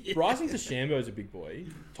 Bryson DeChambeau is a big boy.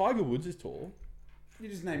 Tiger Woods is tall. You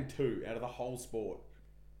just named two out of the whole sport.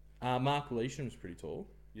 Mark Leisham's pretty tall.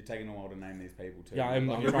 You're taking a while to name these people too. Yeah, I'm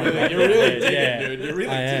You're trying to really, make you're it really clear, digging, yeah. dude. You're really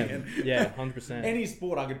I am. digging. Yeah, 100%. Any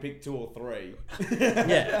sport, I could pick two or three.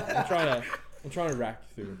 Yeah, I'm trying to rack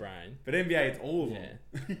through my brain. But NBA, it's all of Yeah.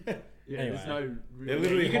 them. Yeah, Anyway. there's no. They're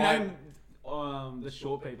literally you can high- name the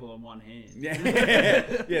short people on one hand. Yeah,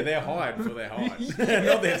 yeah, they're hired for their height,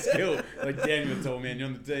 not their skill. Like, damn, you're a tall man, you're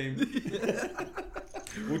on the team.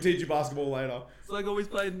 We'll teach you basketball later. It's like always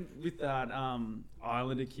playing with that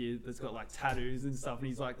Islander kid that's got like tattoos and stuff, and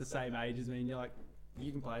he's like the same age as me, and you're like,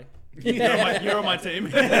 you can play. You're on my team.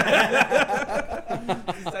 Same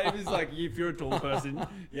as like if you're a tall person,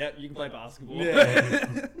 yeah, you can play basketball.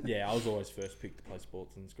 Yeah, Yeah, I was always first picked to play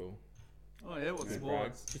sports in school. Oh yeah, what Good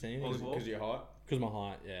sports? Just anything. Volleyball. because you're hot. Because my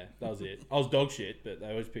height, yeah, that was it. I was dog shit, but they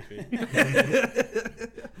always picked me.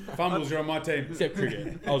 Fumbles, you're on my team. Except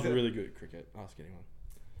cricket. I was really good at cricket. Ask anyone.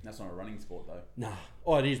 That's not a running sport though. Nah.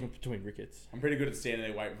 Oh, it is between wickets. I'm pretty good at standing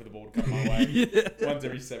there waiting for the ball to come my way. Once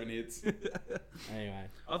every 7 hits. Anyway.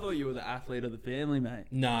 I thought you were the athlete of the family, mate.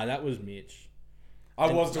 Nah, that was Mitch.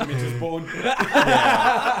 I was till Mitch was born.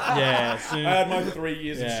 Yeah, soon, I had my 3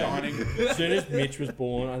 years of Yeah. shining. as soon as Mitch was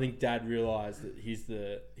born, I think Dad realised that he's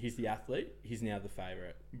the athlete. He's now the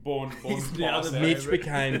favourite. Born He's now the bicep. Mitch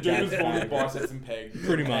became The dude was Dad's born with favourite. biceps and pegs.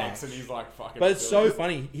 Pretty pecs, much. And he's like, fucking. But it's so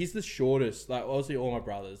funny. He's the shortest. Like, obviously, all my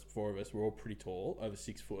brothers, 4 of us, were all pretty tall, over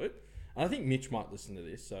 6 foot. And I think Mitch might listen to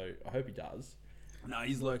this, so I hope he does. No,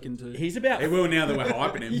 he's lurking too. He's about... He will now that we're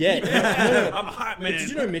hyping him. Yeah. No. I'm hyped, man. Did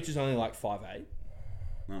you know Mitch is only like 5'8"?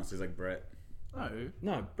 No, so he's like Brett. No,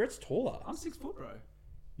 No, Brett's taller. I'm 6 foot, bro.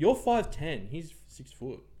 You're 5'10". He's 6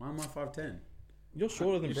 foot. Why am I 5'10"? You're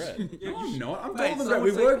shorter than Brett. No, I'm not. I'm Mate, taller than Brett. someone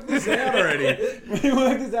We say- worked this out already. We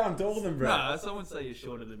worked this out. I'm taller than Brett. Nah, someone say you're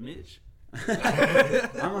shorter than Mitch.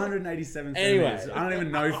 I'm 187 Anyway. centimeters. I don't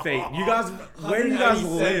even know feet. You guys, where do you guys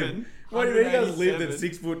live? 187. Where do you guys live that 187.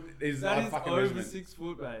 6 foot is That a is fucking over measurement? 6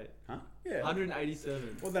 foot, mate. Huh? Yeah.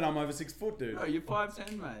 187. Well, then I'm over 6 foot, dude. No, you're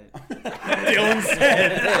 5'10", mate. Dylan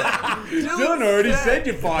said. Dylan already said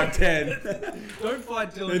you're 5'10". Don't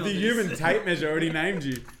fight Dylan. The on this. human tape measure already named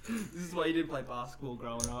you. This is why you didn't play basketball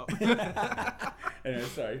growing up. Anyway,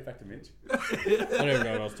 sorry, back to Mitch. I don't even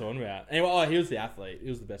know what I was talking about. Anyway, he was the athlete. He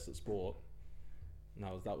was the best at sport.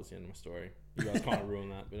 No, that was the end of my story. You guys kind of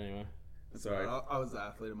ruined that, but anyway. Sorry. I was the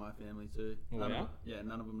athlete of my family too. Oh, yeah? Yeah,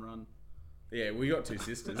 none of them run. Yeah, we got 2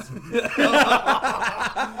 sisters.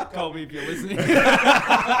 Colby, if you're listening.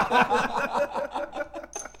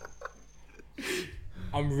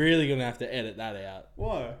 I'm really going to have to edit that out.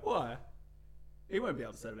 Why? Why? He won't be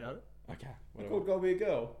upset about it. Okay. I Whatever. called Goldie a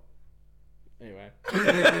girl. Anyway.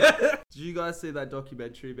 Did you guys see that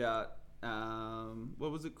documentary about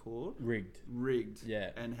what was it called? Rigged. Rigged. Yeah.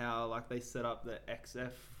 And how like they set up the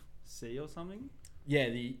XFC or something? Yeah,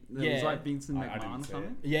 It was like Vincent I didn't McMahon or see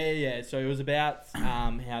something. Yeah. So it was about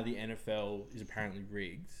how the NFL is apparently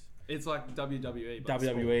rigged. It's like WWE. But WWE,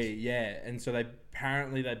 sports. yeah. And so they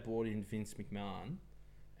brought in Vince McMahon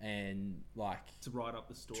and like To write up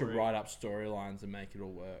the story. to write up storylines and make it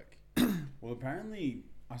all work. Well, apparently,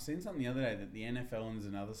 I seen something the other day that the NFL and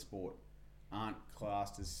another sport aren't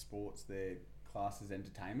classed as sports; they're classed as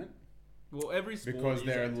entertainment Well, every sport because is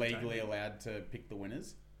they're entertainment. legally allowed to pick the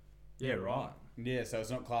winners. Yeah, right. Yeah, so it's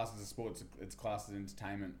not classed as a sport; it's classed as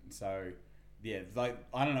entertainment. So, yeah, like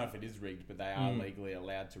I don't know if it is rigged, but they are legally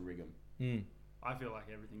allowed to rig them. Mm. I feel like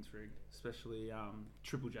everything's rigged, especially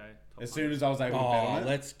Triple J. Top As soon as I was able to bet Oh, on it,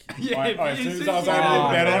 let's. as soon as I was able to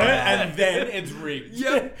bet on it, and then it's rigged.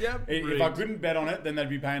 Yep. If I couldn't bet on it, then they'd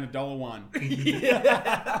be paying $1.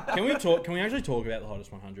 Can we talk? Can we actually talk about the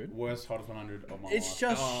hottest 100? Worst hottest 100 of my It's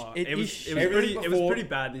life. just. it was. It was pretty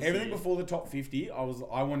bad this Everything year. before the top 50,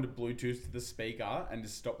 I wanted to Bluetooth to the speaker and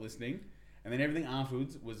just stop listening, and then everything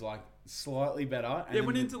afterwards was like slightly better. And It then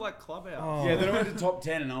went into like Clubhouse. Oh. yeah, then I went to top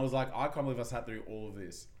 10, and I was like, I can't believe I sat through all of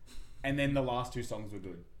this. And then the last 2 songs were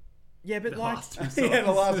good. Yeah, but like. Yeah,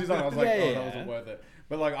 the last 2 songs, I was like, Yeah, oh, yeah. that wasn't worth it.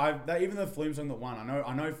 But like, even the Flume song that won,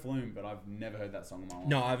 I know Flume, but I've never heard that song in my life.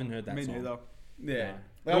 No, I haven't heard that Me song. neither. Yeah.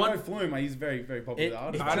 No. Like, I know Flume, he's a very, very popular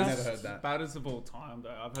artist. it's I've just- never heard that. Baddest of all time, though.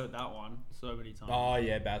 I've heard that one so many times. Oh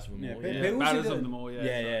yeah, Bass of them Yeah, all. but Yeah, people Baddest see of the- them all, yeah.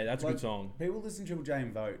 yeah, so- that's a Like, good song. People listen to Triple J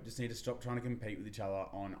and vote just need to stop trying to compete with each other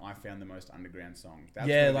on I found the most underground song. That's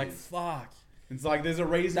Yeah, what it like is. fuck. It's like there's a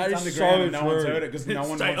reason That it's is underground so and no one's true. heard it because no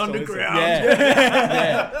one Stay wants underground. to Yeah, listen.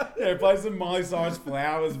 yeah. Yeah, play some Miley Cyrus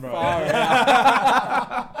Flowers, bro. Far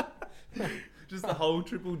out. Just the whole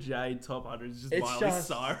Triple J top 100 is just It's Miley just-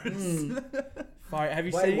 Cyrus. Fire. Have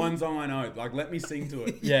you Play seen? one song I know. Like, let me sing to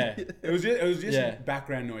it. Yeah. It was just Yeah.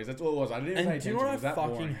 background noise. That's all it was. I didn't even pay And do attention. you know It what was I that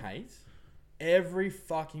fucking boring. hate? Every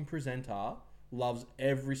fucking presenter loves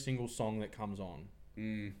every single song that comes on.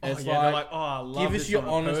 Mm. It's yeah, they're like, oh, I love give this us your song,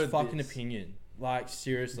 I've honest heard fucking this. opinion. Like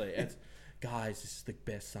seriously, it's guys, this is the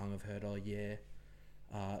best song I've heard all year.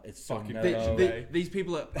 It's so Fucking mellow. These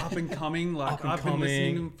people are up and coming. Like Up and I've been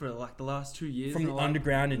listening coming. for like the last 2 years. From and the I'm like,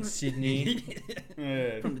 underground in Sydney.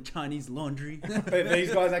 Yeah. from the Chinese laundry. But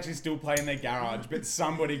these guys actually still play in their garage, but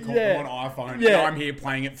somebody called Yeah. them on iPhone, Yeah. and I'm here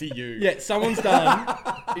playing it for you. Yeah, someone's done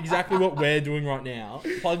exactly what we're doing right now.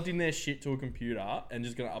 Plugged in their shit to a computer and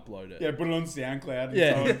just gonna upload it. Yeah, put it on SoundCloud. And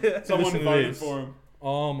Yeah. someone Listen to voted this. for him.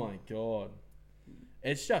 Oh my god.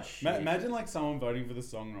 It's just shit. Imagine like someone voting for the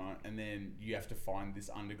song, right? And then you have to find this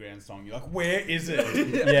underground song. You're like, where is it?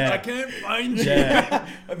 Yeah. I can't find you. Yeah.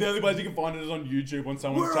 And the only place you can find it is on YouTube on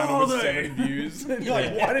someone's Where channel are with they? 7 views. And you're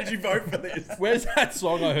like, why did you vote for this? Where's that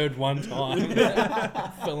song I heard one time?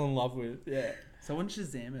 Fell in love with. Yeah. Someone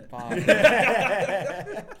Shazam it. Far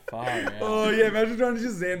out. Oh yeah, imagine trying to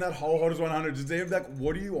just Zam that whole Hottest 100. Just Zam like,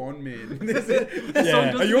 what are you on, man?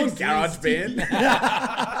 Yeah. Are you on GarageBand?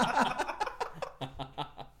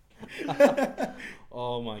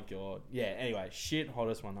 Oh my god. Yeah, anyway, shit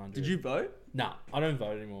hottest 100. Did you vote? Nah, I don't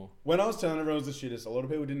vote anymore. When I was telling everyone it was the shittest, a lot of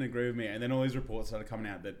people didn't agree with me, and then all these reports started coming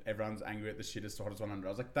out that everyone's angry at the shittest Hottest 100. I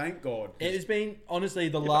was like, thank God. It has been, honestly,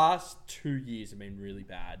 the last 2 years have been really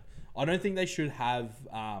bad. I don't think they should have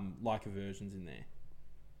Leica versions in there.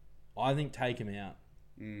 I think take them out.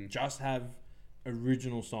 Just have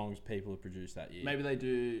original songs people have produced that year. Maybe they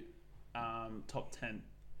do top 10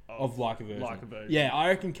 of like a version. Like a version. Yeah, I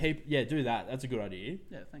reckon do that. That's a good idea.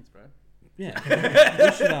 Yeah, thanks, bro.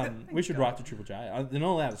 Yeah, we should write to Triple J. They're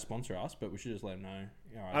not allowed to sponsor us, but we should just let them know.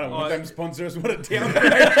 All right, I don't want them to sponsor us. What a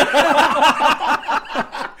downgrade.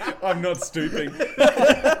 I'm not stooping.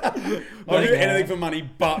 I'll do anything for money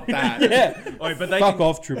but that. Yeah. Oh, but they Fuck can,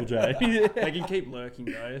 off, Triple J. they can keep lurking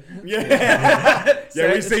though. Yeah.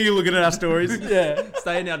 Yeah, we see you looking at our stories. Yeah.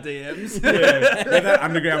 Stay in our DMs. Yeah. We're that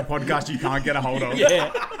underground podcast you can't get a hold of.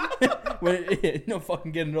 Yeah. You're not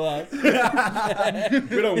fucking getting to us.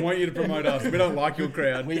 We don't want you to promote us. We don't like your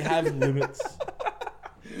crowd. We have limits.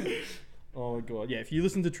 Oh my god. Yeah, if you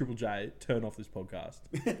listen to Triple J, turn off this podcast.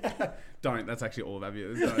 Don't. That's actually all of our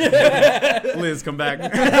viewers. Don't. Liz, come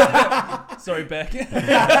back. Sorry, Beck.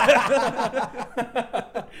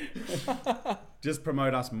 Just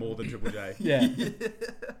promote us more than Triple J. Yeah.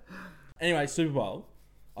 Anyway, Super Bowl.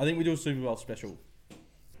 I think we do a Super Bowl special.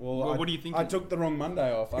 Well, what do you think? I took the wrong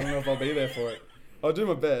Monday off. I don't know if I'll be there for it. I'll do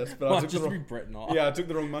my best, but I Might took just the be wrong... Brett and I. Yeah, I took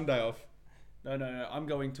the wrong Monday off. No. I'm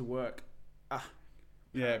going to work.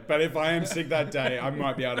 Yeah, but if I am sick that day, I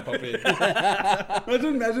might be able to pop in.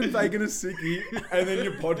 Imagine faking a sickie and then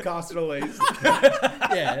your podcast released.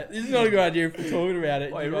 Yeah, this is not a good idea if we're talking about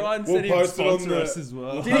it. Wait, You know. Ryan We'll said he'd post it on sponsor the- us as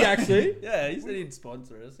well. Did he actually? Yeah, he said he'd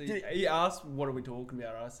sponsor us. He asked, "What are we talking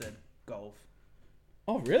about?" I said, "Golf."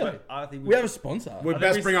 Oh, really? But I think We have a sponsor. We'd I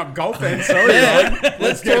best think bring up golf then, sorry. Yeah, Like,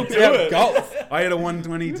 let's get talk to about it. golf. I had a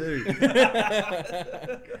 122.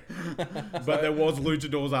 But there was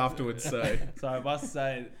luchadors afterwards, so... So I must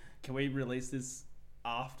say, can we release this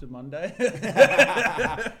after Monday?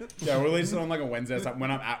 Yeah, we'll release it on like a Wednesday or something when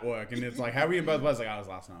I'm at work, and it's like, how were you in both ways? Like, I was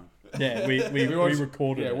last night. Yeah, we watched-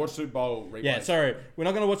 recorded Yeah, it. watch Super Bowl replay. Yeah, sorry. We're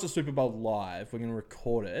not going to watch the Super Bowl live. We're going to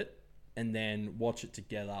record it and then watch it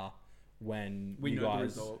together when We you know the guys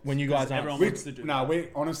results. when you guys Because aren't. everyone We, wants to do no, that. we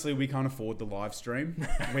honestly we can't afford the live stream.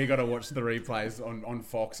 We got to watch the replays on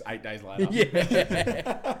Fox 8 days later.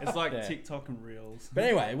 Yeah. It's like Yeah. TikTok and Reels. But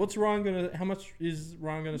anyway, what's Ryan gonna? How much is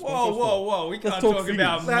Ryan gonna spend? Whoa! We can't talk talk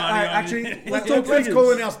about figures. money. on Actually, it. let's talk let's figures.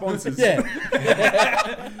 call in our sponsors.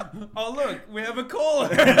 Yeah. Oh look, we have a caller.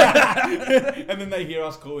 And then they hear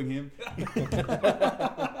us calling him.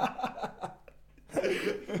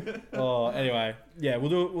 Oh, anyway, yeah,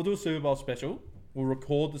 we'll do a Super Bowl special. We'll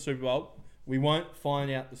record the Super Bowl. We won't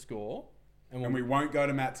find out the score, And we won't go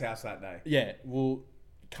to Matt's house that day. yeah, we'll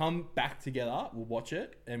come back together. We'll watch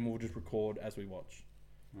it and we'll just record as we watch.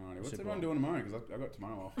 Alrighty, what's Super everyone Bowl. doing tomorrow? Because I got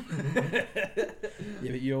tomorrow off.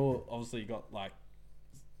 Yeah, but you're obviously got like,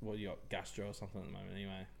 what you got, gastro or something at the moment,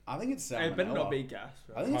 anyway. I think it's salmonella. It better not be gas.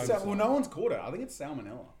 I Right? think it's Hope so. well, no one's caught it. I think it's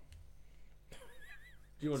salmonella. Do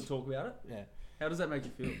you want to talk about it? Yeah. How does that make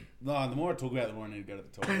you feel? No, the more I talk about it, the more I need to go to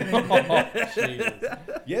the toilet. Oh, Jesus.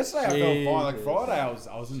 Yesterday I felt fine. Like Jesus. Friday I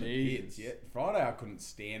was in the Jesus. pits. Yeah, Friday I couldn't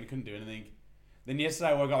stand, couldn't do anything. Then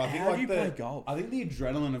yesterday I woke up. I think How do like you the play golf? I think the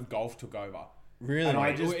adrenaline of golf took over. Really? And I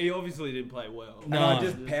Well, just he obviously didn't play well. and No. I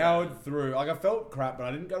just powered through. Like I felt crap, but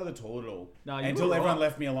I didn't go to the toilet at all. No, you until were everyone right.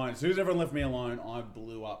 left me alone. As soon as everyone left me alone, I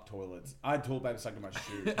blew up toilets. I had toilet paper stuck in my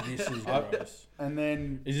shoe. This is gross. And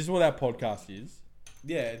then Is this what our podcast is?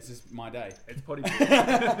 yeah, it's just my day. It's potty.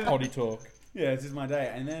 Potty talk. Yeah, it's just my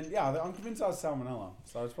day. And then yeah, I'm convinced I was salmonella.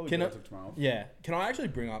 So it's probably Can good I- I took tomorrow off. Yeah. Can I actually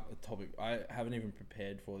bring up a topic? I haven't even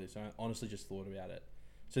prepared for this. I honestly just thought about it.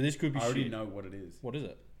 So this could be I already shit. know what it is. What is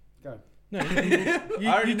it? Go. No, you,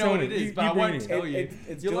 I already you know tell what me. it is, You but I bring won't it in. tell you.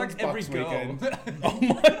 It's You're Dylan's like every Bucks girl. weekend. Oh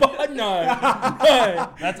my god,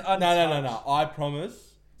 no. That's No. I promise.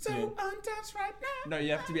 So Yeah. untouched right now. No,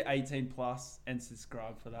 you have to be 18 plus and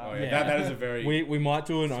subscribe for that. Oh yeah, Yeah. That is a very We might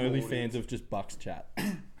do an Small OnlyFans audience. of just Bucks chat.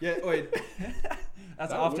 Yeah, wait.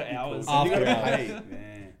 That's that after would be hours. Cool. After You gotta hours. pay.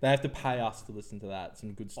 Yeah. They have to pay us to listen to that.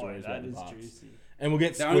 Some good Oh, stories that about the is Bucks. juicy. And we'll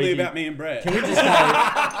get They're squeaky. only about me and Brett. Can we just say?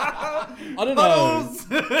 I don't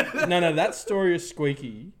know. No, that story is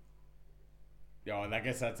squeaky. Yo, I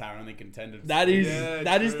guess that's our only contender. That is Yeah,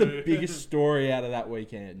 that is the true. biggest story out of that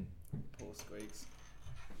weekend. Poor squeaks.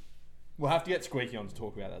 We'll have to get Squeaky on to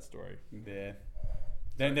talk about that story. Yeah.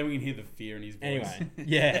 Then we can hear the fear in his voice. Anyway,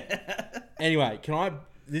 yeah. Anyway, can I?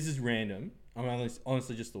 This is random. I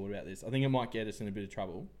honestly just thought about this. I think it might get us in a bit of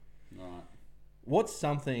trouble. Alright. What's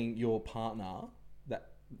something your partner that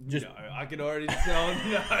just? No, I can already tell.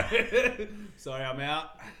 No. Sorry, I'm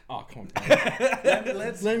out. Oh, come on. Let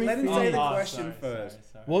Let me him finish. say the Oh, question sorry,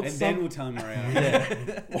 first. sorry. What's And then some- we'll tell him we're out.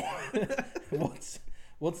 Yeah.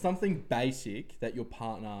 What's something basic that your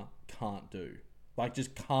partner can't do? Like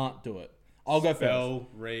just can't do it. I'll go first. Spell,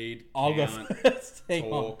 read, I'll go count, first. Hang on.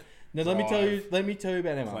 talk, No, let me tell you. drive, Let me tell you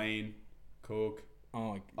about Emma. clean, cook,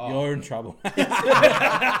 Oh, Oh. you're in trouble.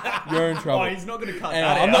 You're in trouble. Oh, he's not going to cut Anyway,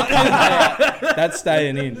 that I'm out. not cutting that out. That's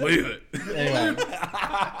staying in. Leave it.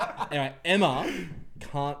 Anyway, Emma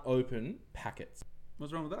can't open packets.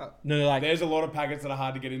 What's wrong with that? No, like There's a lot of packets that are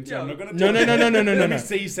hard to get into. Yeah. I'm not gonna. No. Let me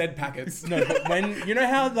see said packets. no. But when you know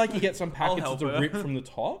how like you get some packets help that's a her. rip from the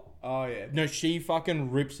top. Oh yeah. No, she fucking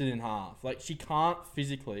rips it in half. Like she can't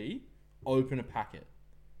physically open a packet.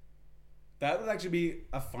 That would actually be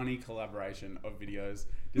a funny collaboration of videos.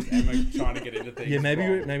 Just Emma trying to get into things. Yeah, maybe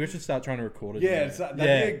wrong. we should start trying to record it. Yeah, doing it. that'd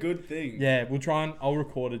be a good thing. Yeah, we'll try and I'll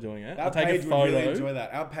record her doing it. Our I'll take page a would really photo. enjoy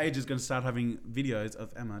that. Our page is going to start having videos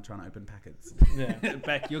of Emma trying to open packets. Yeah.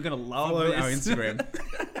 Beck, you're going to love Follow this. our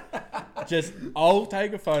Instagram. Just I'll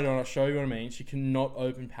take a photo and I'll show you what I mean. She cannot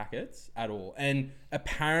open packets at all. And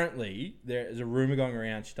apparently there is a rumor going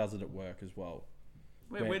around she does it at work as well.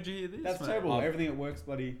 Where'd you hear this? That's mate? terrible. Oh. Everything at work's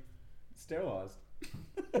bloody sterilised.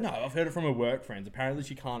 No, I've heard it from her work friends. Apparently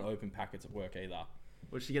she can't open packets at work either.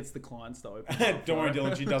 Well, she gets the clients to open. Don't worry,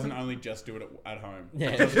 Dylan. She doesn't only just do it at home. Yeah,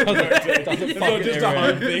 It it doesn't it's fuck not it just a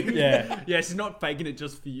everywhere. home thing. Yeah. Yeah, she's not faking it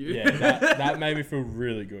just for you. Yeah, that made me feel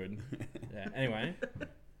really good. Yeah. Anyway,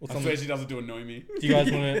 what's I on swear she does it to annoy me. do you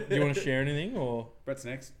guys want to share anything or Brett's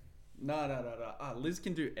next. No. Liz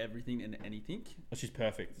can do everything and anything. oh, she's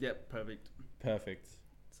perfect? Yep, perfect. Perfect.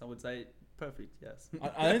 Some would say perfect, yes.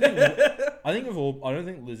 I don't think I don't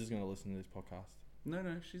think Liz is going to listen to this podcast. No,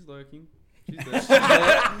 she's lurking. She's there. She's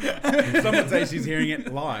there. Some would say she's hearing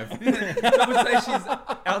it live. Some would say she's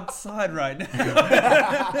outside right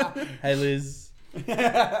now. Hey Liz,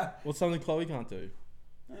 what's something Chloe can't do?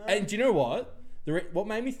 And do you know what? What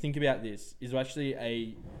made me think about this is actually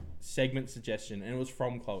a segment suggestion, and it was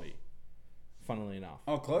from Chloe. Funnily enough.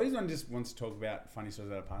 Oh, Chloe's one just wants to talk about funny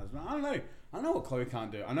stories about her partners. But I don't know. I don't know what Chloe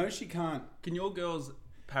can't do. I know she can't. Can your girls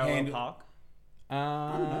parallel Handle- park? don't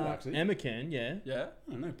know, actually. Emma can, yeah. Yeah.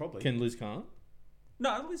 I don't know. Probably. Can Liz can't?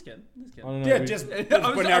 No, Liz can. Liz I can. don't know. Yeah, we- just I put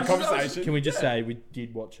was- in I our was- I was- conversation. Can we just say we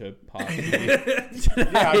did watch her park? Yeah,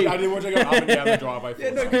 I did watch her go up and down the driveway. Yeah,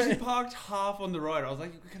 no, because she parked half on the road. I was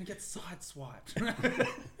like, we're going to get sideswiped.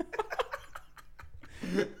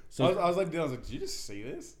 So I was like, did you just see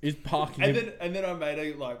this? is parking? and then I made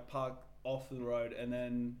her like park off the road, and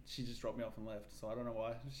then she just dropped me off and left. So I don't know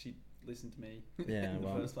why she listened to me Yeah, in the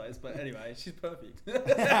well. first place. But anyway, she's perfect.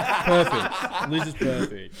 perfect. Liz is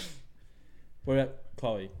perfect. What about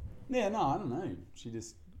Chloe? Yeah, no, I don't know. She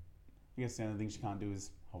just. I guess the only thing she can't do is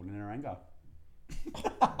hold in her anger.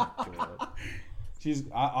 She's.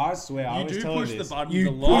 I swear. I You always do tell her push the this. buttons You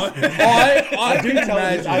a lot. I I do tell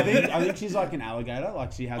her this. imagine. I think she's like an alligator.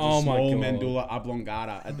 Like she has Oh a my small God. medulla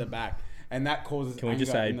oblongata at the back, and that causes. Can we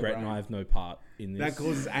just anger say in the Brett brain. and I have no part in this? That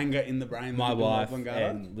causes anger in the brain. My the medulla wife oblongata.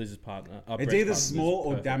 and Liz's partner. It's Brett's either partner, small Liz is or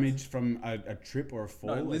perfect. damage from a trip or a fall.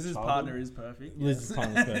 No, at Liz's childhood. partner is perfect. Liz's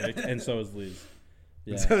partner's perfect, and so is Liz.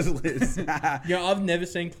 Yeah. So is Liz. Yeah, I've never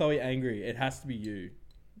seen Chloe angry. It has to be you.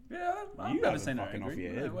 Yeah, I've You never guys are seen her fucking off angry.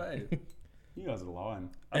 your No head. way. You guys are lying.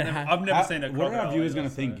 I've never seen her. What are our viewers going to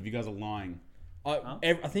to think if you guys are lying?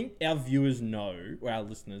 I think our viewers know, or our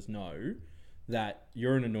listeners know, that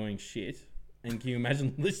you're an annoying shit. And can you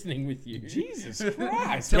imagine listening with you? Jesus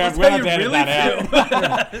Christ. Tell We're us going how to you have to edit really that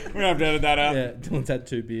out. We're going to have to edit that out. Yeah, Dylan's had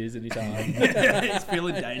 2 beers and he's done. He's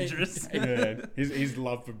feeling dangerous. Yeah. His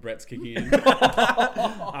love for Brett's kicking in.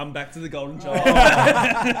 I'm back to the golden child.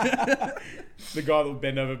 The guy that will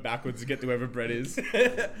bend over backwards to get to wherever Brett is.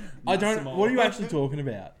 I don't. What are you actually talking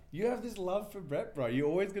about? You have this love for Brett, bro. You're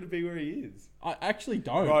always going to be where he is. I actually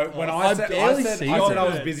don't. Bro, when I barely see I said I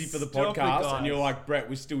it. was busy for the Stop it, podcast, guys. and you're like, Brett,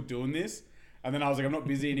 we're still doing this. And then I was like, I'm not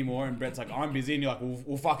busy anymore. And Brett's like, I'm busy. And you're like,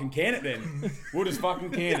 we'll fucking can it then. We'll just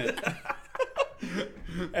fucking can it.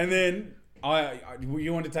 And then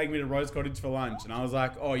you wanted to take me to Rose Cottage for lunch. And I was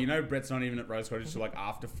like, oh, you know, Brett's not even at Rose Cottage till like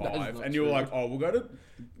after 5. not And you were true. like, oh, we'll go to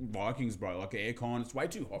Vikings, bro. Like aircon. It's way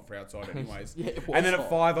too hot for outside anyways. Yeah, it was and then at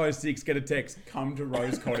hot. 5:06, get a text, come to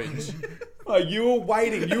Rose Cottage. Like, you were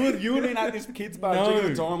waiting. You were in at this kid's bar No. at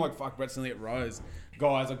the time. Like, fuck, Brett's nearly at Rose.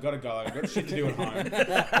 Guys, I've got to go. I've got shit to do at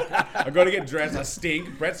home. I've got to get dressed. I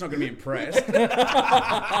stink. Brett's not going to be impressed.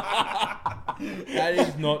 That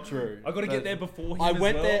is not true. I got to get there before him. I as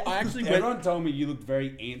went well. there. I actually went. Everyone told me you looked very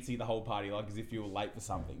antsy the whole party, like as if you were late for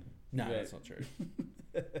something. No, Yeah. that's not true.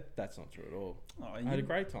 That's not true at all. Oh, I had a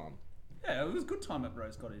great time. Yeah, it was a good time at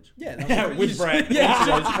Rose Cottage. Yeah, that was With Brett.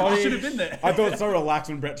 Yeah, you should have been there. I thought it was so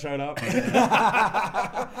relaxed when Brett showed up.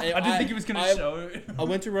 I didn't think he was going to show. I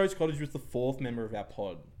went to Rose Cottage with the 4th member of our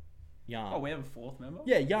pod, Yarn. Oh, we have a 4th member?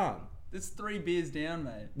 Yeah, Yarn. There's 3 beers down,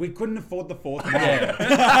 mate. We couldn't afford the 4th mic.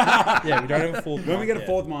 Yeah, we don't have a 4th. When we get a mic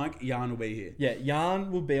 4th mic, Jan will be here. yet. Yeah,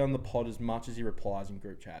 Yarn will be on the pod as much as he replies in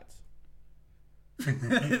group chats.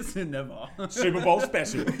 It's never. Super Bowl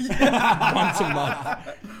special. Once a month.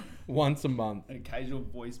 Once a month. An occasional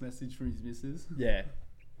voice message from his missus. Yeah.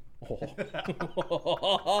 Oh.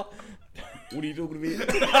 What are you talking about?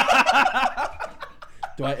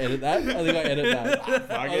 Do I edit that? I think I edit that.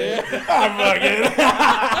 Fuck it. I'm fucking.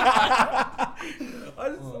 I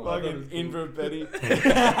just Fucking in for a penny.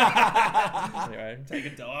 Anyway, take a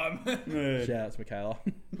dime. shout out to Michaela.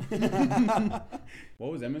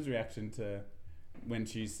 What was Emma's reaction to when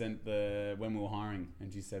she sent when we were hiring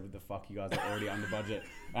and she said, "What the fuck, you guys are already under budget?"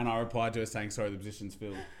 And I replied to her saying, "Sorry, the position's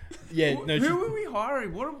filled." Yeah, no, Who were we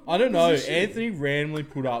hiring? I don't know. position? Anthony randomly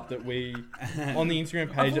put up that we on the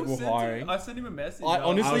Instagram page that we're hiring. I sent him a message. I I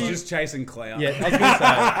honestly- was just chasing clout. Yeah, I was gonna say.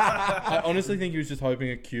 I honestly think he was just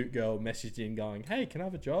hoping a cute girl messaged in going, "Hey, can I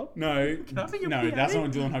have a job?" No, I be your no, PA? that's not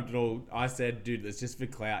what Dylan hoped at all. I said, dude, it's just for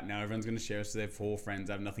clout. Now everyone's going to share us to their 4 friends.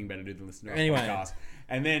 I have nothing better to do than listen to our Anyway. podcast.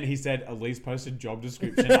 And then he said, Elise posted job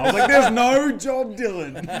description. I was like, there's no job,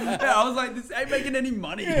 Dylan. Yeah, I was like, this ain't making any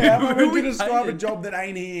money. Yeah, how am I Who meant we to describe a paying? job that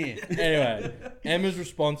ain't here? Anyway, Emma's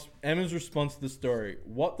response to the story.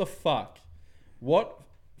 What the fuck? What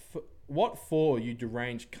for, you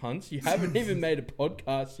deranged cunts? You haven't even made a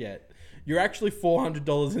podcast yet. You're actually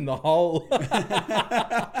 $400 in the hole.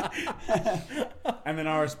 And then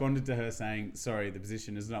I responded to her saying, sorry, the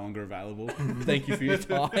position is no longer available. Thank you for your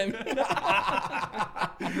time.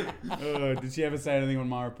 Did she ever say anything on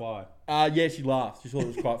my reply? Yeah, she laughed. She thought it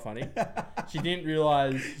was quite funny. She didn't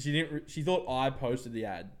realize. She thought I posted the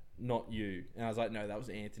ad, not you. And I was like, no, that was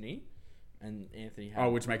Anthony. And Anthony had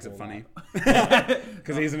Which makes it all funny. that.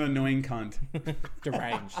 Because he's an annoying cunt.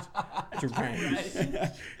 Deranged.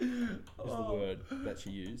 Was the word that she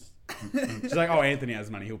used. She's like, oh, Anthony has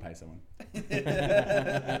money. He'll pay someone.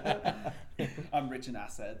 I'm rich in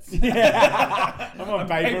assets. I'm on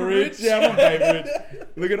paper paper rich. rich. Yeah, I'm on paper rich.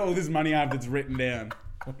 Look at all this money I have that's written down.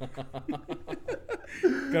 Got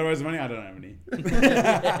to raise money? I don't have any.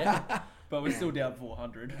 But we're still down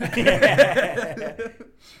 400.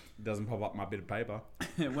 Doesn't pop up my bit of paper.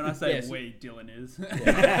 When I say Yes. we, Dylan is.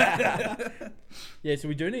 Yeah, so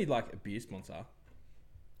we do need like a beer sponsor.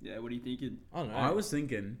 Yeah, what are you thinking? I don't know. I was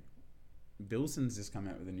thinking, Bilson's just come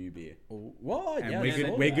out with a new beer, What? and Yeah, we I could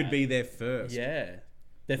saw we that. could be there first. Yeah.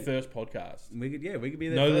 Their first podcast. we could be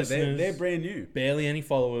there. No first. listeners. They're brand new. Barely any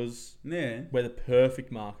followers. Yeah, We're the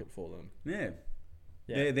perfect market for them. yeah.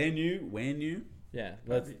 Yeah. They're new. We're new. Yeah.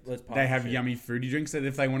 Let's They have partnership. yummy fruity drinks that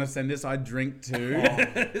if they want to send us, I drink too.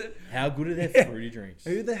 How good are their fruity drinks?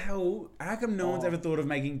 Who the hell? How come no one's ever thought of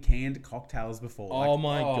making canned cocktails before? Oh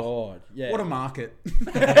my god. Yeah. What a market!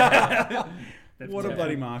 What a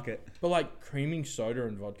bloody market! But like creaming soda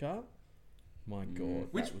and vodka? My god.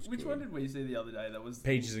 Which that was which good. one did we see the other day? That was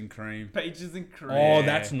Peaches and cream. Peaches and cream. Oh, Yeah.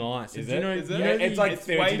 that's nice. Is Do you it? know, Is you it? know It's the- like It's $30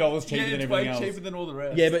 cheaper yeah, than it's everything way else. cheaper than all the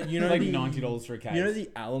rest. Yeah, but you know Like the, $90 for a case. You know the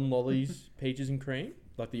Allen Lollies peaches and cream?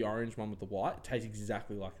 Like the orange one with the white? It tastes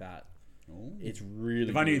exactly like that. Ooh. It's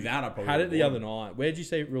really If I knew good. that, I probably Had it would've the bought other night. Where'd you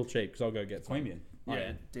say real cheap? Because I'll go get some. Queanbeyan. Oh,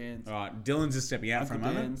 yeah, Dan's. All right, Dylan's just stepping out for a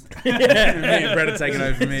Uncle moment. Dan's. Me and Brett are taking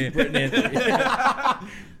over from here. Brett and Anthony.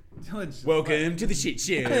 Dylan's just Welcome to the shit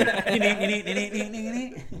show.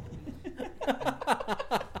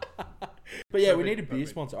 But yeah, we need a beer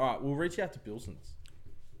sponsor. All right, we'll reach out to Bilson's.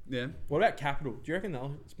 Yeah. What about Capital? Do you reckon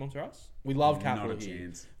they'll sponsor us? We love Capital Not a here.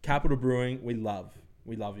 chance. Capital Brewing, we love.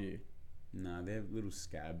 We love you. No, they're little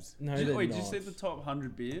scabs. No, Did, they're wait, not. did you see the top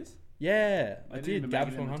 100 beers? Yeah, I They didn't did. even make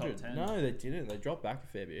Gabs it in the 100. top 10. No, they didn't. They dropped back a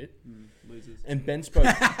fair bit. Losers. And Ben spoke.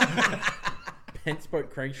 Ben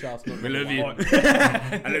spoke crankshaft's not We love number you. one.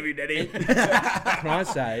 I love you, Daddy. Can I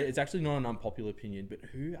say, it's actually not an unpopular opinion, but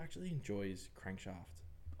who actually enjoys crankshaft?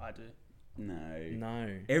 I do. No.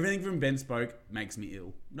 No. Everything from Ben Spoke makes me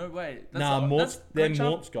ill. No, wait. Nah, not- Mort's, their Crankshaft-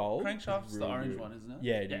 Mort's Gold. Crankshaft's is the really orange good. one, isn't it?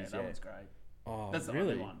 Yeah, it is, That yeah. one's great. Oh, That's the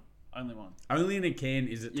really? only one. Only one. Only in a can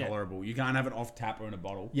is it Yeah. tolerable. You can't have it off tap or in a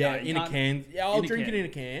bottle. Yeah, No, you in a can't- can. Yeah, I'll in a drink can. it in a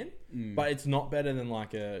can, but it's not better than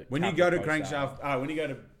like a. When you Capital go to Coast Crankshaft, when you go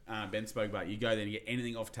to Ben Spoke Bar, you go there and you get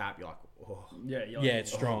anything off tap, you're like, oh. Yeah, you're Yeah, like,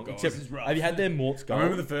 it's strong. God. Except, This is rough. have you had their Mort's I Gold?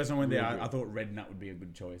 remember the first time I went there, Really I good. thought Red Nut would be a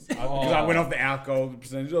good choice. Because I went off the alcohol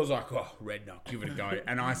percentage, I was like, oh, Red Nut, give it a go.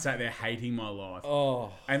 And I sat there hating my life.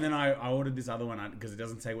 Oh, And then I ordered this other one because it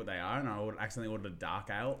doesn't say what they are, and I accidentally ordered a dark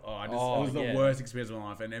ale. It was the yeah. worst experience of my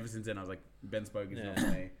life, and ever since then I was like, Ben Spoke is not Yeah. for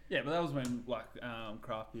me. Yeah, but that was when like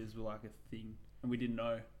craft beers were like a thing, and we didn't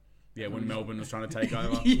know. Yeah, when Melbourne was trying to take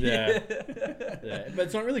over. yeah. Yeah. But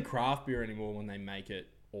it's not really craft beer anymore when they make it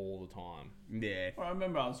all the time. Yeah. Well, I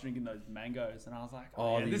remember I was drinking those mangoes, and I was like,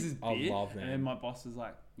 Oh, "Oh, yeah, this is I beer." love them. And then my boss was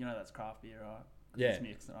like, "You know, that's craft beer, right?" Yeah, it's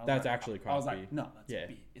mixed. And I was that's like, actually I was craft beer. like, no, that's Yeah.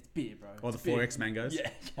 beer. It's beer, bro. Or the It's beer. 4X mangoes. Yeah.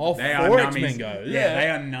 Oh, They are 4X nummies. mangoes. Yeah, they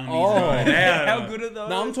are nummies. Oh. bro. They are, How good are those?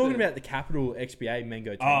 No, I'm talking about the capital XBA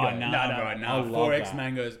mango Oh, tango. no, No, bro. I No, love 4X that.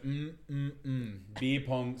 mangoes. Beer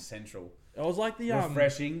pong central. It was like the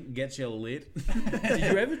Refreshing, gets you lit. Did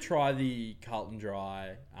you ever try the Carlton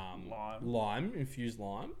Dry infused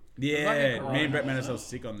lime? Yeah, like me a and Brett made Corona. ourselves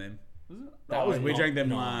sick on them. That was We drank them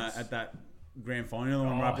nice. at that grand final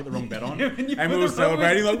when I put the wrong bet on. Yeah, when you And put we were the wrong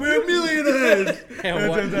celebrating like, we're millionaires!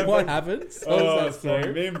 And what happened? Oh,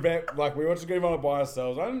 sorry. Me and Brett, like, we watched the grand final by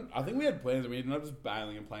ourselves. I think we had plans and we ended up just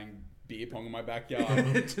bailing and playing beer pong in my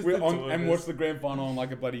backyard. Just We're the on, two of and us. watched the grand final on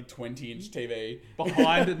like a bloody 20-inch TV.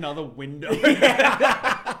 Behind another window. And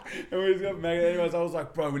we just got mega. Anyways, I was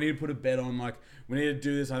like, bro, we need to put a bet on. Like, we need to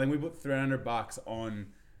do this. I think we put $300 on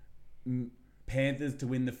Panthers to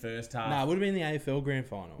win the first half. Nah, it would have been the AFL grand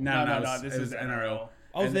final. No. This is NRL.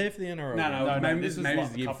 I was and- there for the NRL. No, No, maybe this is maybe like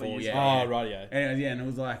it's the a year couple before. years Yeah. Oh, right, yeah. Anyways, yeah, and it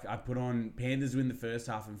was like I put on Panthers win the first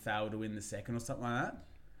half and fail to win the second or something like that.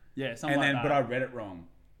 Yeah, something And then, like but I that. read it wrong.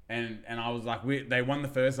 And I was like, they won the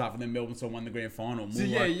first half, and then Melbourne still won the grand final. And So, we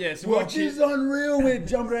were yeah, like, yeah, so well, what this is unreal. We're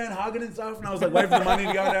jumping around, hugging and stuff. And I was like, waiting for the money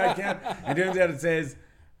to go into our account. And it turns out it says,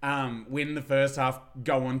 win the first half,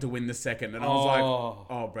 go on to win the second. And I was like,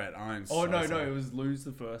 oh, Brett, I'm so no, sorry. it was lose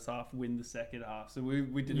the first half, win the second half. So we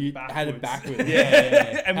did You it backwards. had it backwards.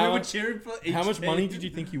 Yeah. And How we were much- cheering for each How much team. money did you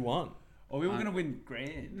think you won? Oh, we were going to win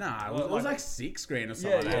grand. Nah, it was like $6,000 or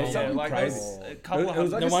something. Yeah, like that. yeah, It was something like crazy. a couple It was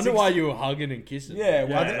of like No a wonder six- why you were hugging and kissing. Yeah,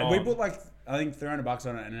 well, Yeah. we put like, I think $300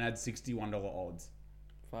 on it and it had $61 odds.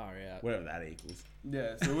 Far out. Whatever that equals.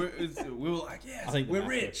 Yeah, so we were like, yes, I think the we're math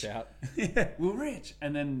rich. works out. Yeah. We're rich.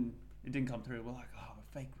 And then it didn't come through. We're like, oh,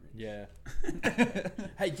 we're fake rich. Yeah.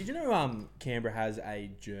 Hey, did you know Canberra has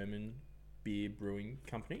a German beer brewing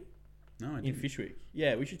company No, I in didn't. Fishwick?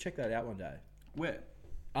 Yeah, we should check that out one day. Where?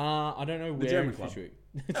 I don't know where German in club. Fishwick.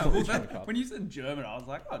 It's Oh, not well, the German club. when you said German, I was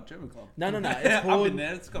like, oh, German club. No. It's I've called. been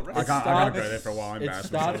there. It's got I restaurants. can't starts- go there for a while. I'm It embarrassed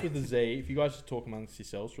starts myself. with a Z. If you guys just talk amongst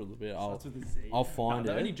yourselves for a little bit, Starts with a Z. I'll find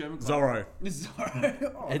The it. only German club. Zorro.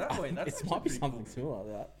 Zorro. Oh, that way. That's it might be actually something pretty cool. similar to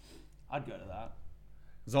that. I'd go to that.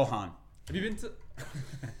 Zohan. Have you been to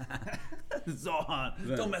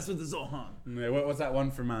Zohan? Don't mess with the Zohan. Yeah, what's that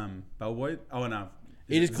one from Bellboy? Oh no.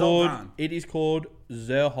 It is called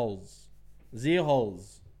Zerholz.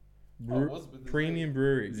 Zerholz. Oh, it was with the Premium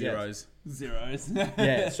brewery. Yes. Zeros. Zeros.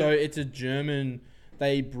 Yeah, so it's a German.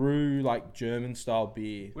 They brew like German style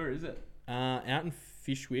beer. Where is it? Out in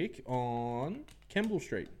Fishwick on Kemble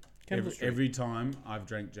Street. Kemble Street. Every time I've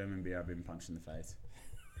drank German beer, I've been punched in the face.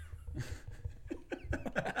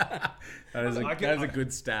 that is a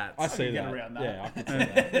good stat. I see get that. around that. Yeah, I can see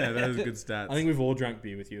that. Yeah, that is a good stat. I think we've all drank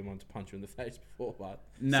beer with you and wanted to punch you in the face before, but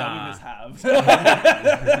Some Nah. of us have.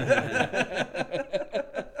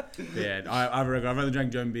 Yeah, I've only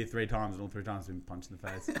drank German beer 3 times, and all 3 times I've been punched in the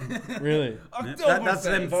face. really, Yeah, that's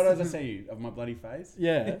them photos I see you of my bloody face.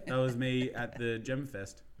 yeah. That was me at the German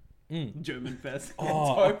Fest. German Fest.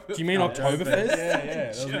 Oh, do you mean Oktoberfest?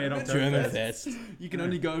 Yeah, that was me at Oktoberfest. German Fest. You can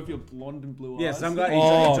only go if you're blonde and blue eyes. Yeah, some guy he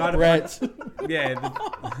Oh, tried to Brett. yeah,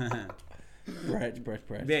 Brett.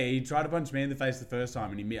 yeah, he tried to punch me in the face the first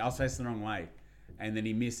time, and I was facing the wrong way, and then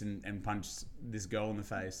he missed and punched this girl in the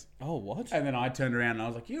face. Oh, what? And then I turned around and I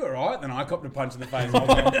was like, "You alright?" Then I copped a punch in the face. And I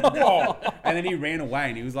was like, "Whoa!" And then he ran away,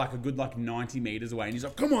 and he was like a good 90 meters away, and he's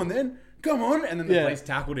like, "Come on, then, come on!" And then the Yeah. police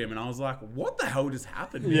tackled him, and I was like, "What the hell just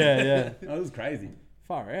happened?" Yeah. That was crazy.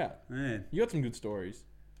 Far out. Yeah, You got some good stories.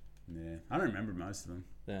 yeah. I don't remember most of them.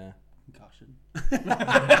 Yeah. Concussion.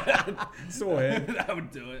 Sore head, That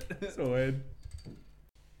would do it. sore head.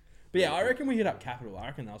 But yeah, I reckon we hit up Capital. I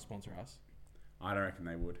reckon they'll sponsor us. I don't reckon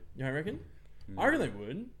they would. You don't reckon? I reckon they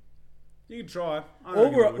would. You could try. I All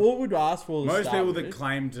reckon they would. we'd ask for. Most start people that with-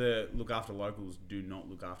 claim to look after locals do not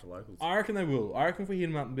look after locals. I reckon they will. I reckon if we hit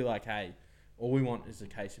them up and be like, "Hey, all we want is a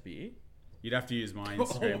case of beer." You'd have to use my All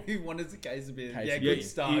Instagram. we want is a case of beer. Case Yeah, of good beer.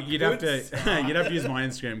 start. You'd have Good to. start. You'd have to use my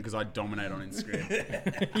Instagram because I dominate on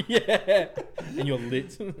Instagram. Yeah, and you're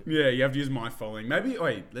lit. Yeah, you have to use my following. Maybe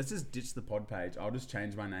wait. Let's just ditch the pod page. I'll just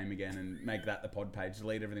change my name again and make that the pod page.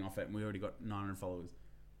 Delete everything off it, and we already got 900 followers.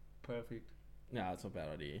 Perfect. No, that's not a bad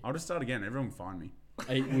idea. I'll just start again. Everyone find me.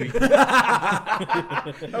 Hey, They'll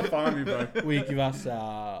find me, bro. will you give us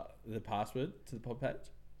the password to the pod page?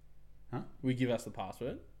 Huh? Will you give us the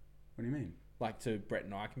password? What do you mean? Like, to Brett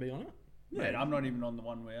and I can be on it? Mate, I'm not even on the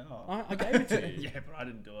one we are. I gave it to you. Yeah, but I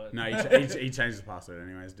didn't do it. No, he changed the password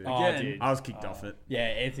anyways, dude. Oh, I Again. did. I was kicked off it. Yeah,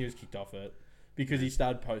 Anthony was kicked off it. because he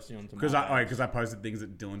started posting onto Because my page. because I posted things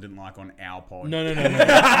that Dylan didn't like on our pod. No. Dylan's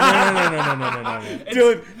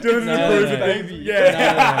Dylan's No, proof no, of no. things.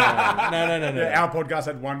 Yeah. No. Yeah, our podcast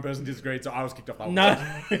had one person disagreed, so I was kicked off that one. No.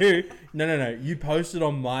 You posted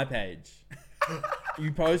on my page.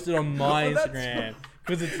 You posted on my Well, that's Instagram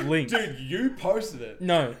because it's linked. Dude, you posted it.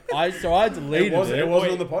 No, I deleted it. It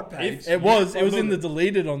wasn't on the pod page. It was in the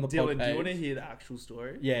deleted on the pod Dylan, do you want to page. hear the actual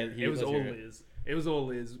story? Yeah, It was all Liz. It was all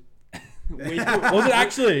Liz. Was it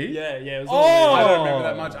actually? Yeah, it was Oh! all I Liz. don't remember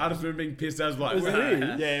that much. I just remember being pissed. I was like, Was it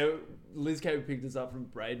Liz? Yeah, Liz came and picked us up from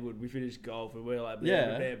Braidwood. We finished golf and we were like, blah.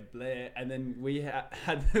 And then we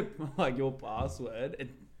had like your password, and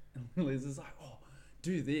Liz is like, oh,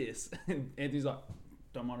 do this. And Anthony's like,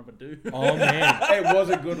 don't mind if I do. Oh man. it was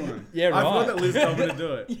a good one. Yeah, I right. forgot that Liz told me to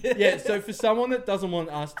do it. Yeah, so for someone that doesn't want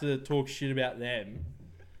us to talk shit about them,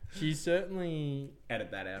 she's certainly.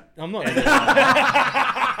 Edit that out. I'm not. Editing that.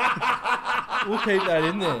 We'll keep that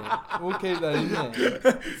in there.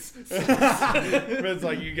 It's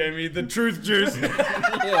like, you gave me the truth juice.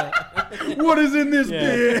 Yeah. What is in this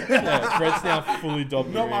beer? Yeah. Brett's now fully dopped.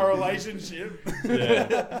 Not my relationship.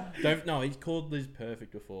 Yeah. No, he's called Liz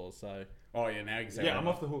perfect before, so. Oh, yeah, now you can say Yeah, that. I'm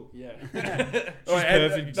off the hook. Yeah. Oh,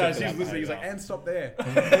 perfect except No, for she's that listening. He's photo. like, and stop there.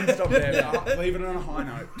 And stop there. Leave it on a high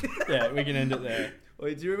note. Yeah, we can end it there.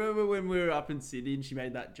 Wait, do you remember when we were up in Sydney and she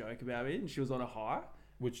made that joke about me and she was on a high?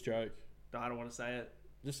 Which joke? I don't want to say it.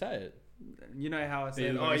 Just say it. You know how I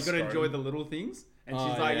said, like oh, a you got to enjoy scrotum. the little things? And Oh,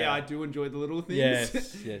 she's like, yeah. yeah, I do enjoy the little things.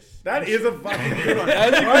 Yes. That is a fucking good one.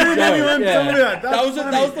 That was a Why good didn't anyone joke, tell me yeah. that? That was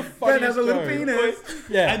the Ben funniest has a little joke. penis.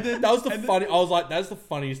 Yeah, And then- that was the and then- funny. I was like, that's the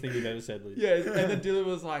funniest thing you've ever said, Liz. Yeah, and then Dylan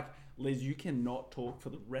was like, Liz, you cannot talk for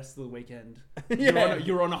the rest of the weekend. Yeah.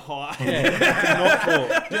 You're on a high. Yeah, not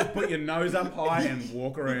talk. Just put your nose up high and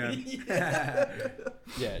walk around.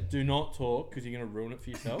 Yeah, do not talk because you're gonna ruin it for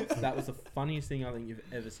yourself. That was the funniest thing I think you've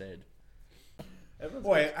ever said.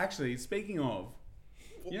 Boy, actually, speaking of,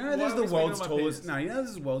 you know, Why there's are the we speaking world's of my tallest. penis? No, you know,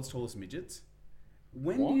 there's the world's tallest midgets.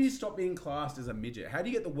 When What? do you stop being classed as a midget? How do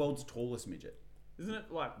you get the world's tallest midget? Isn't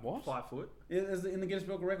it like What? 5 foot? Yeah, there's in the Guinness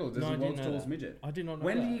Book of Records, there's No, I the didn't world's know tallest that. midget. I did not know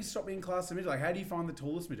When that. do you stop being classed as a midget? Like, how do you find the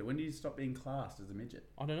tallest midget? When do you stop being classed as a midget?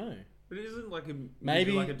 I don't know. But it isn't like a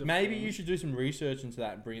Maybe like a maybe deformed- you should do some research into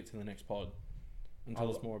that and bring it to the next pod and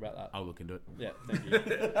tell us more about that. I'll look into it. Yeah, thank you.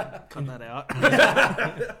 cut that out.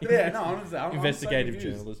 Yeah, no, honestly, I'm Investigative so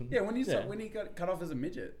confused. journalism. Yeah, when do you Yeah. when do you got cut off as a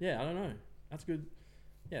midget? Yeah, I don't know. That's good.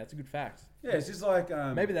 Yeah, that's a good fact. Yeah, it's just like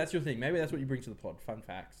Maybe that's your thing. Maybe that's what you bring to the pod. Fun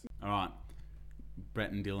facts. All right,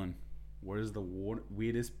 Brett and Dylan, what is the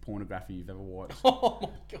weirdest pornography you've ever watched?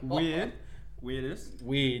 Oh my god. Weirdest.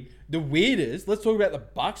 Weird. The weirdest. Let's talk about the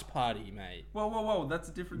Bucks party, mate. Whoa. That's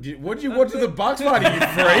a different. What did you watch at the Bucks party, you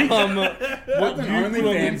freak? What That's an you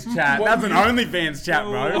OnlyFans chat. what That's an you- OnlyFans chat,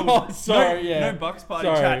 bro. Oh, sorry. Yeah. No Bucks party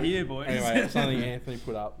Sorry. chat here, boys. Anyway, it's something Anthony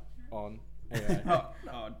put up on. Anyway. No,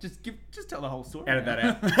 just tell the whole story. Edit that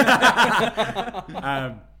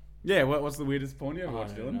out. Yeah, what's the weirdest porn you ever I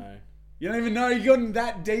watched, don't Dylan? know. You don't even know. You got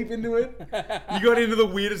that deep into it. You got into the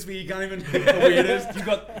weirdest, but you can't even pick the weirdest.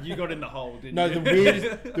 You got in the hole, didn't No, you?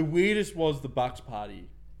 the weirdest was the Bucks party.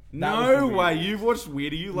 That was No the way. weirdest. You've watched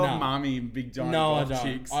Weirdy. You love No. Mommy and Big Giant No, I Golf don't.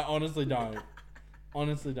 Chicks. I honestly don't.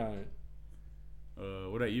 Honestly don't.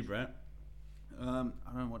 What about you, Brett? I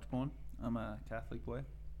don't watch porn. I'm a Catholic boy.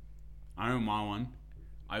 I know my one.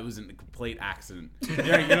 I was in a complete accident. You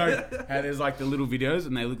know how there's like the little videos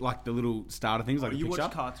and they look like the little starter things, like a you picture.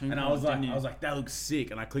 watch cartoon and I porn, was like, didn't you? that looks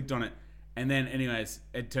sick, and I clicked on it. And then, anyways,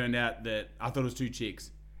 it turned out that I thought it was two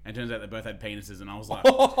chicks, and it turns out they both had penises, and I was like,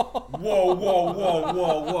 whoa.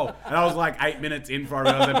 And I was like 8 minutes in before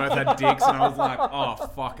I realized they both had dicks, and I was like, oh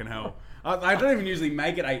fucking hell. I don't even usually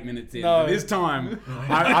make it 8 minutes in. No. But this time,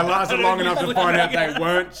 I lasted long enough to find out they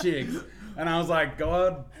weren't chicks. And I was like,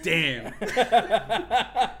 God damn.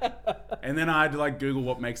 And then I had to like Google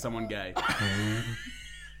what makes someone gay.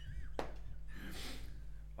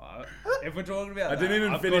 If we're talking about I didn't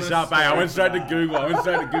even finish up, hey. I went straight to Google. I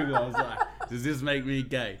was like, does this make me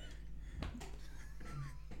gay?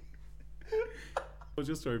 What's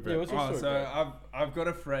your story, Brett? Yeah, what's your story, So Brett? I've got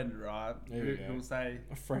a friend, right? There we go. Who'll say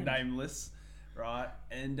A friend. nameless, right?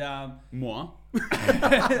 And Moi?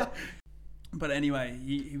 but anyway,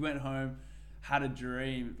 he went home, had a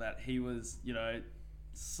dream that he was,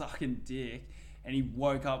 sucking dick, and he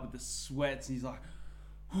woke up with the sweats, and he's like,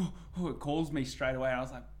 it calls me straight away. And I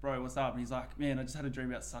was like, bro, what's up? And he's like, man, I just had a dream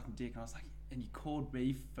about sucking dick. And I was like, and you called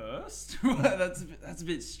me first? that's a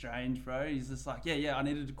bit strange, bro. He's just like, yeah, I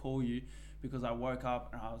needed to call you because I woke up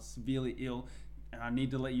and I was severely ill, and I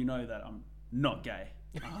need to let you know that I'm not gay.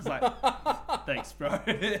 And I was like, thanks, bro.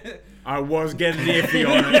 I was getting iffy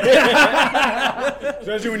on it.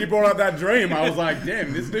 Especially when you brought up that dream, I was like,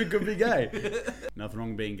 damn, this dude could be gay. Nothing wrong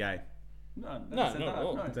with being gay. No, No, not not at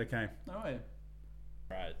all. It's okay. No way.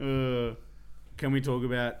 Right. Can we talk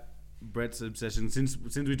about Brett's obsession? Since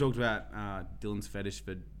we talked about Dylan's fetish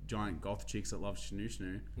for giant goth chicks that love snoo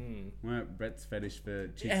snoo, what about Brett's fetish for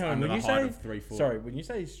chicks under the height of 3 foot? Sorry, when you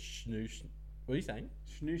say snoosh, what are you saying?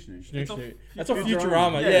 Snoo snoo. Snoosh, off snoo. That's off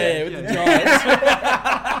Futurama. Yeah, Yeah, with the giants.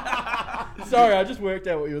 Sorry, I just worked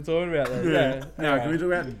out what you were talking about there. Yeah. No, Alright. can we talk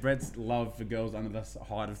about Brett's love for girls under the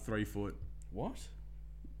height of 3 foot? What?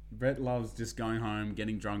 Brett loves just going home,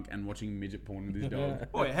 getting drunk, and watching midget porn with his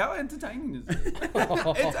dog. Boy, how entertaining is it?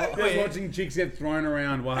 Just watching chicks get thrown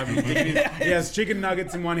around while having he has chicken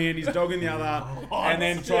nuggets in one hand, his dog in the other, and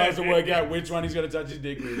then tries to work out which one he's going to touch his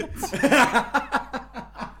dick with.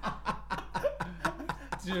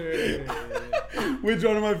 Which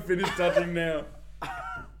one am I finished touching now?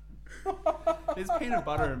 There's peanut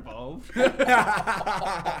butter involved.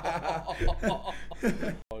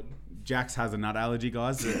 Jax has a nut allergy,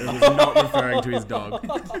 guys. It was not referring to his dog.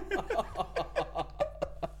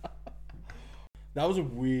 That was a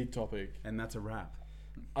weird topic. And that's a wrap.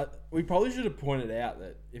 We probably should have pointed out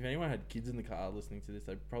that if anyone had kids in the car listening to this,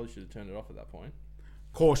 they probably should have turned it off at that point.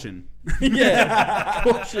 Caution. Yeah.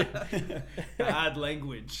 Caution. Bad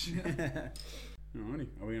language. Alrighty.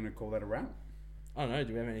 Are we going to call that a wrap? I don't know.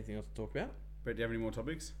 Do we have anything else to talk about? Brett, do you have any more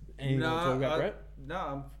topics? Anything to talk about, Brett?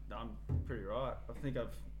 No, I'm pretty right. I think I've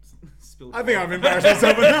spilled. I think I've embarrassed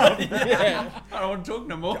myself enough. Yeah. I don't want to talk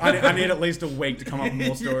no more. I need at least a week to come up with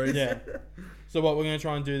more stories. Yeah. So what, we're going to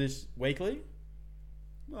try and do this weekly?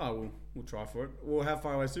 Oh, we'll try for it. We'll have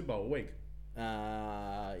Far Away Super Bowl a week.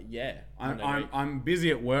 Yeah. I'm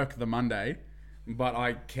busy at work the Monday, but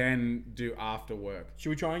I can do after work. Should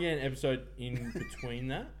we try and get an episode in between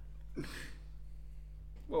that?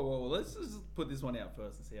 Well, let's just put this one out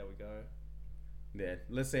first and see how we go. Yeah,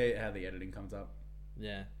 let's see how the editing comes up.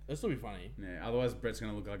 Yeah. It'll still be funny. Yeah, otherwise Brett's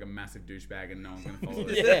going to look like a massive douchebag and no one's going to follow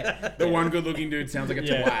it. Yeah. The one good-looking dude sounds like a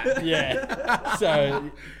twat. Yeah. So,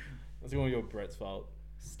 that's going to be Brett's fault.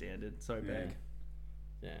 Standard. So Yeah. big.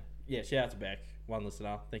 Yeah. Yeah, shout out to Beck, one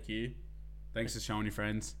listener. Thank you. Thanks for showing your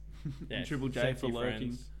friends. Yeah, Triple J thank for you, lurking.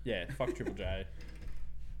 friends. Yeah, fuck Triple J.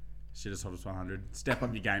 Shit is hottest 100. Step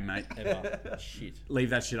up your game, mate. Ever. Shit. Leave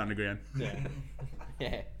that shit underground. Yeah.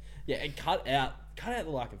 Yeah. Yeah, and cut out the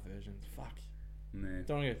like of versions. Fuck. Yeah.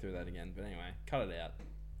 Don't want to go through that again, but anyway, cut it out.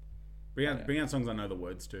 Bring out songs I know the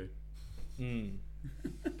words to. Bring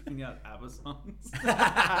out ABBA songs.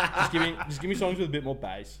 Just give me songs with a bit more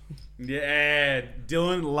bass. Yeah,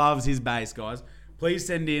 Dylan loves his bass, guys. Please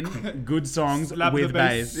send in good songs Slap with the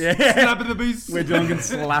bass. bass. Yeah. Slap of the bass. Where Dylan can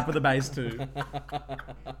slap of the bass too.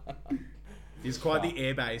 He's quite the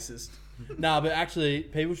air bassist. Nah, but actually,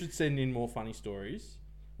 people should send in more funny stories.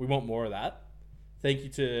 We want more of that. Thank you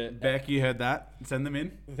to Beck, you heard that? Send them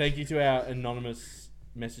in. Thank you to our anonymous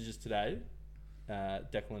messages today,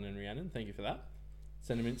 Declan and Rhiannon. Thank you for that.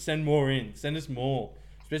 Send them in. Send more in. Send us more.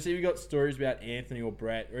 Especially if you got stories about Anthony or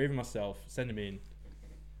Brett or even myself. Send them in.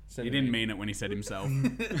 He didn't mean it when he said himself.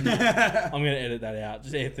 I'm going to edit that out.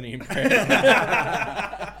 Just Anthony and Brett.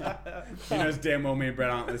 He knows damn well me and Brett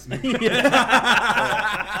aren't listening.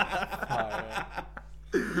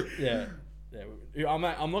 Yeah. I'm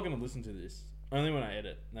not going to listen to this. Only when I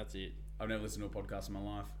edit. That's it. I've never listened to a podcast in my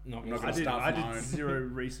life. Not I'm not gonna going to start I from my did own. zero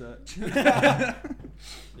research.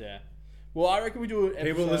 Yeah. Well, I reckon we do an episode.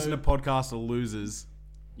 People who listen to podcasts are losers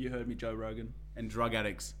You heard me, Joe Rogan. and drug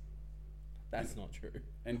addicts That's not true.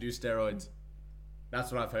 and do steroids. That's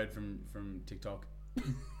what I've heard from TikTok.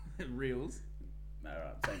 Reels.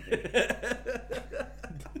 Alright, same thing.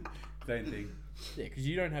 Same thing. Yeah, because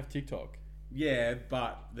you don't have TikTok. Yeah,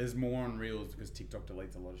 but there's more on Reels because TikTok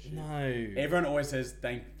deletes a lot of shit. No. Everyone always says,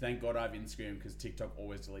 thank God I have Instagram because TikTok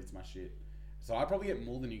always deletes my shit. So I probably get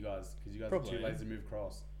more than you guys because you guys Probably. are too lazy to move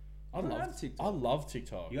across. I don't love have TikTok. I love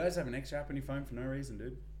TikTok. You guys have an extra app on your phone for no reason,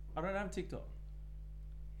 dude. I don't have TikTok.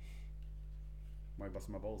 Why are you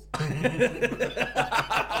busting my balls?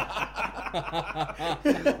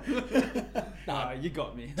 Nah, you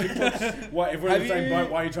got me. Why, if we're in Have the same you-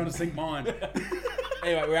 boat, why are you trying to sink mine?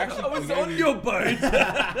 Anyway, we're actually I was we're on getting, your boat.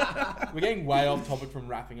 we're getting way off topic from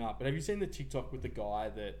wrapping up. But have you seen the TikTok with the guy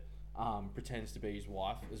that pretends to be his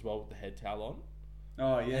wife as well with the head towel on?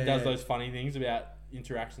 Oh, yeah. And does those funny things about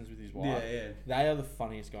interactions with his wife. Yeah, yeah. They are the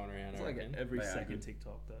funniest going around. It's I like reckon. every They are second good.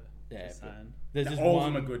 TikTok though. Yeah. Just saying. There's this All one.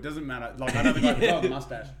 of them are good. Doesn't matter. Like I know the guy with the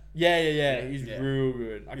mustache. Yeah. He's Yeah. real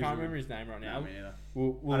good. I He's can't real remember his name right now. No, me neither.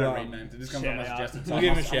 We'll, I don't read names. It just comes on my shout out. suggested. We'll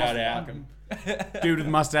give him a shout out. Dude with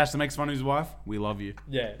the mustache that makes fun of his wife. We love you.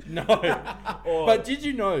 Yeah, no. But did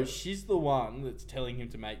you know she's the one that's telling him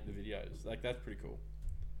to make the videos? Like, that's pretty cool.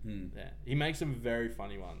 Yeah. He makes some very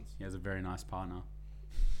funny ones. He has a very nice partner.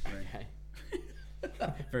 Okay.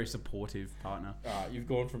 Very supportive partner. Alright, you've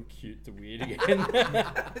gone from cute to weird again.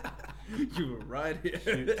 You were right here.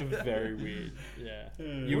 Cute to very weird. Yeah.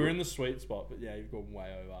 You were in the sweet spot, but yeah, you've gone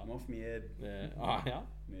way I'm over. off my head. Yeah. Oh, yeah.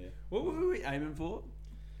 Yeah. What were we aiming for?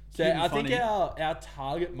 So Cute and I think funny. our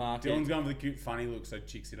target market. Dylan's going for the cute, funny look, so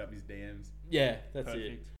chicks hit up his DMs. Yeah, that's Perfect.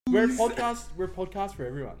 it. We're a podcast. We're a podcast for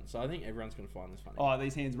everyone, so I think everyone's gonna find this funny. Oh,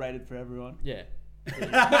 these hands rated for everyone. Yeah.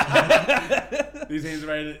 These hands are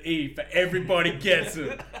rated E for everybody gets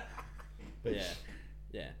it. But yeah.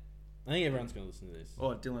 I think everyone's gonna listen to this.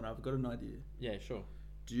 Oh, Dylan, I've got an idea. Yeah, sure.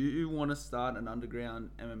 Do you want to start an underground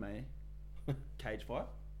MMA cage fight?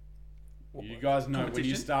 You guys know when you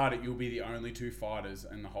Competition? start it, you'll be the only 2 fighters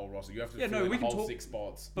in the whole roster. You have to Yeah, fill no, in we the can whole talk- 6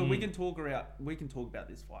 spots. But we can talk about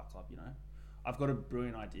this fight club. You know, I've got a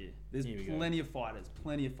brilliant idea. There's Here we go. plenty of fighters.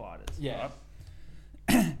 Yeah.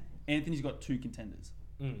 Right? Anthony's got 2 contenders.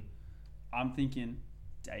 Mm. I'm thinking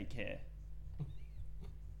daycare,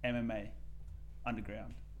 MMA,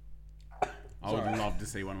 underground. I would love to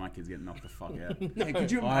see one of my kids get knocked the fuck out. Yeah,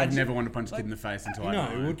 could you imagine? I've never wanted to punch a kid in the face until I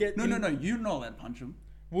No, know. we'll get No, you're not allowed to punch him.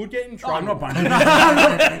 We'll get in Oh, trouble. I'm not punching.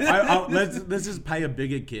 Let's just pay a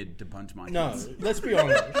bigger kid to punch my No, kids. let's be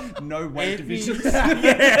honest. No weight Anthony's, divisions. both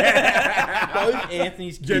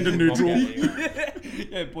Anthony's kids Gender would knock neutral. out anyone.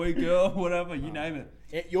 Yeah, boy, girl, whatever, you name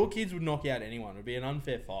it. Your kids would knock out anyone. It would be an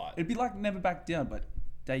unfair fight. It'd be like never back down, but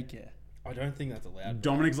daycare. I don't think that's allowed.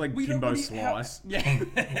 Dominic's like We don't Kimbo really have- Slice. Yeah.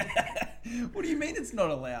 What do you mean it's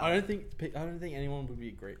not allowed? I don't think anyone would be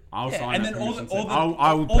agree. I'll Yeah, sign and that then all permission the- all slip. the- I will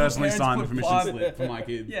all the personally parents sign the put permission 5 slip for my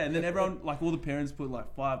kid. Yeah, and then everyone, like all the parents put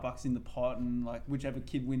like $5 in the pot, and like whichever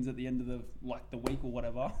kid wins at the end of the week or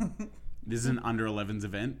whatever. This is an under 11s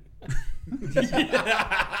event.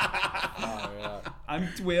 I'm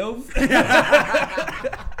 12.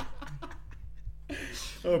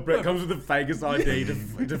 Oh, Brett comes with the fakest ID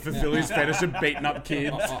to fulfill his fetish of beating up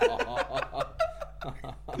kids.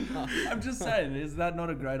 I'm just saying, is that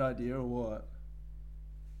not a great idea or what?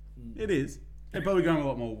 It is. They're probably going a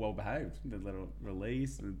lot more well behaved. They let it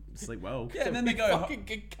release and sleep well. Yeah, and then they go. fucking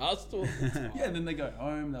get cussed all the time. Yeah, and then they go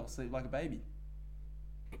home. They'll sleep like a baby,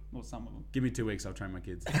 or some of them. Give me 2 weeks, I'll train my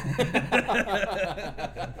kids.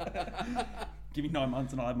 Give me 9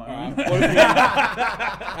 months and I have my Alright, own. what if we,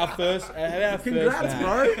 our first match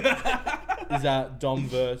is Dom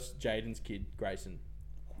versus Jaden's kid, Grayson.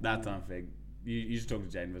 That's unfair. You should talk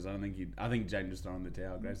to Jaden first. I think Jaden just throwing the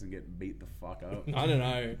towel. Grayson get beat the fuck up. I don't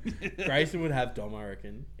know. Grayson would have Dom, I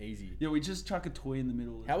reckon. Easy. Yeah, we just chuck a toy in the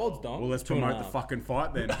middle. How old's Dom? Well, let's 2.5. promote the fucking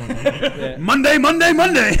fight then. Yeah. Monday!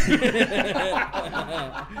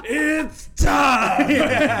 It's time!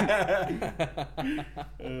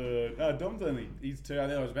 No, Dom's he's 2. I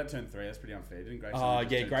think I was about to turn 3. That's pretty unfair. Didn't Grayson? Oh, only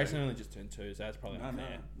just yeah, turn Grayson 2? only just turned 2, so that's probably No,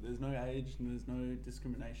 unfair. there's no age and there's no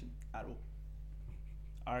discrimination at all.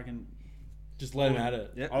 I reckon. Just let him at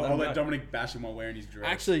it. Yep, I'll let Dominic bash him while wearing his dress.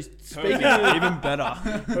 Actually, speaking of, even better.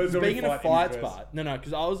 speaking of fights, but no,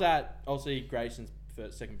 because I was at obviously Grayson's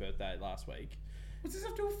second birthday last week. What's this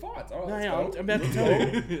have to do with fights? Oh, No, let's yeah, go. I'm about to tell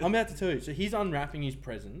you. I'm about to tell you. So he's unwrapping his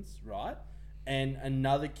presents, right? And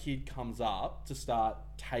another kid comes up to start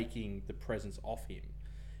taking the presents off him.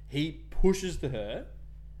 He pushes to her,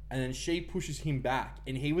 and then she pushes him back,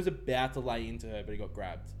 and he was about to lay into her, but he got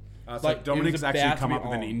grabbed. So Like, it Dominic's was actually about come to up be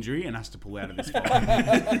with an on. injury and has to pull out of this fight.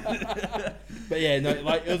 But yeah, no,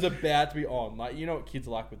 like it was about to be on. Like, you know what kids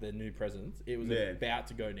are like with their new presents? It was Yeah. about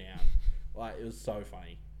to go down. Like, it was so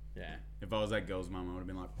funny. Yeah. If I was that girl's mum, I would have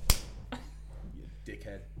been like, you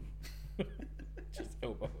dickhead. Just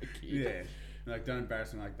elbow a kid. Yeah. Like, don't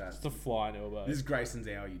embarrass me like that. Just a flying elbow. This is Grayson's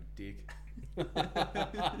hour, you dick.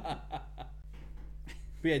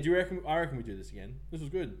 But yeah, I reckon we do this again. This was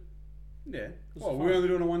good. Yeah. was Well, fun. we're only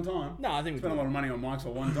doing it one time. No, I think we Spent a lot do. of money on mics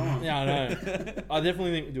for one time. Yeah, I know. I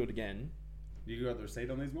definitely think we do it again. You got the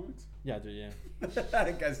receipt on these mics? Yeah, I do, yeah.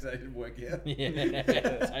 In case they didn't work out. Yeah,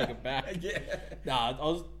 take it back. Yeah.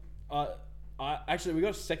 Nah, I actually, we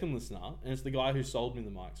got a second listener, and it's the guy who sold me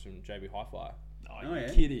the mics from JB Hi-Fi. Oh,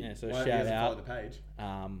 yeah? Kidding. Yeah, so Why shout does he follow out. the page?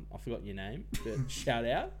 I forgot your name, but shout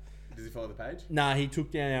out. Does he follow the page? Nah, he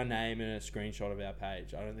took down our name and a screenshot of our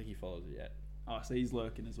page. I don't think he follows it yet. Oh, so he's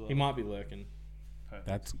lurking as well. He might be lurking. Perfect.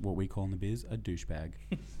 That's what we call in the biz a douchebag.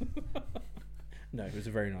 No, he was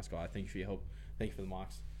a very nice guy. Thank you for your help. Thank you for the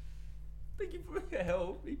mics. Thank you for your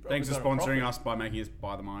help. He probably Thanks for got a sponsoring profit. us by making us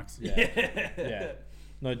buy the mics. Yeah.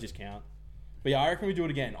 No discount. But yeah, I reckon we do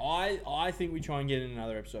it again. I think we try and get in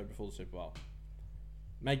another episode before the Super Bowl.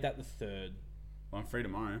 Make that the third. Well, I'm free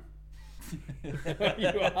tomorrow. You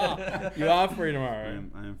are free I tomorrow.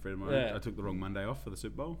 am free tomorrow. Yeah. I took the wrong Monday off for the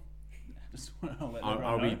Super Bowl. Just want to let I'll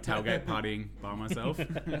everyone be know. tailgate partying by myself.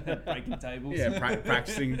 Breaking tables. Yeah,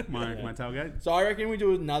 practicing my tailgate. So I reckon we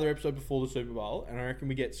do another episode before the Super Bowl, and I reckon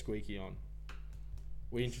we get Squeaky on.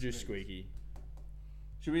 We introduce Squeaky.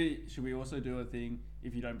 Should we also do a thing?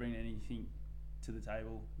 If you don't bring anything to the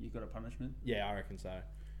table, you got a punishment. Yeah, I reckon so.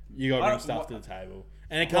 You got to bring stuff to the table,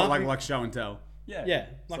 and it Well, can't like show and tell. yeah.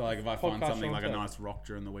 So like if I find podcast something show like and a tell. nice rock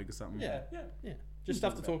during the week or something. Yeah, Yeah. just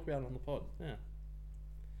stuff to talk about on the pod. Yeah.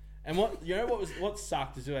 And what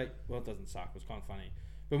sucked is like, well, it doesn't suck. It was kind of funny,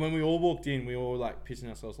 but when we all walked in, we all like pissing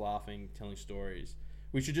ourselves laughing, telling stories.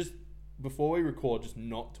 We should just before we record, just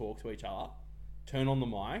not talk to each other, turn on the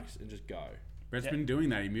mics, and just go. Brett's been doing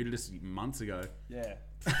that. He muted us months ago. Yeah.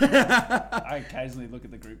 I occasionally look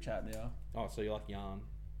at the group chat now. Oh, so you like Yarn?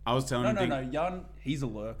 I was telling him. No. Jan, he's a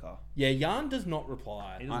lurker. Yeah, Yarn does not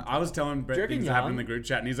reply. I was telling Brett reckon things that happened in Jan- the group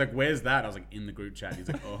chat, and he's like, "Where's that?" I was like, "In the group chat." He's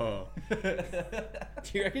like, "Oh,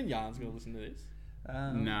 Do you reckon Yarn's gonna listen to this?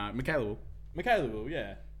 nah." Michaela will. Michaela will,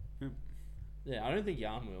 yeah. Yep. Yeah, I don't think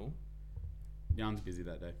Yarn will. Jan's busy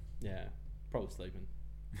that day. Yeah, probably sleeping.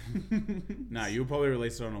 No, you'll probably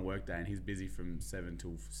release it on a work day, and he's busy from 7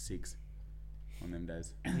 till 6 on them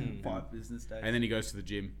days. 5 business days. And then he goes to the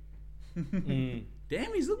gym. Mm.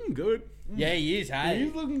 Damn, he's looking good. Yeah, he is, hey.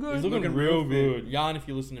 He's looking good. He's looking Looking real real good. Yarn, if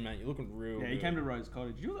you're listening, mate, you're looking real yeah, good. he came to Rose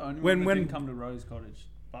Cottage. You're the only When- one that when- didn't come to Rose Cottage,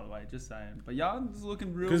 by the way, just saying. But Jan's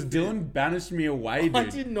looking real Because fit. Dylan banished me away, dude. I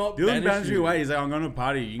did not Dylan banish banished me you. away. He's like, I'm going to a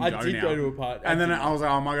party. You can I go did now. go to a party. And then did. I was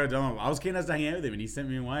like, oh my God, Dylan. I was keen as to hang out with him, and he sent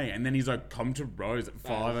me away. And then he's like, come to Rose at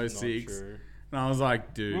That is not 5:06. true. And I was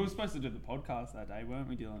like, We were dude. supposed to do the podcast that day, weren't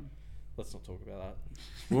we, Dylan? Let's not talk about that.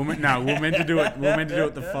 We were meant to do it. We were meant to do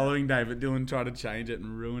it the following day, but Dylan tried to change it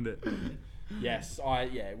and ruined it. Yes,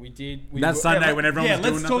 we did. That's Sunday when everyone was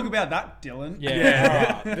doing let's nothing. talk about that, Dylan.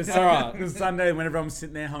 Yeah, alright. Alright. The Sunday when everyone was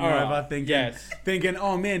sitting there hungover, Alright, thinking,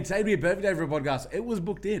 oh man, today'd be a perfect day for a podcast. It was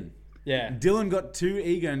booked in. Yeah. Dylan got too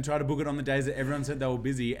eager and tried to book it on the days that everyone said they were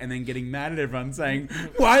busy, and then getting mad at everyone saying,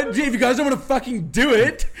 "Why? If you guys don't want to fucking do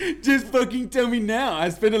it, just fucking tell me now. I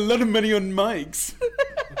spent a lot of money on mics."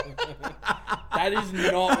 That is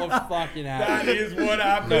not what fucking happened. That is what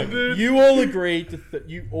happened, dude. You all agreed to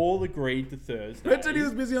Thursday. Brett said he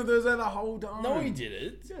was busy on Thursday the whole time. No, he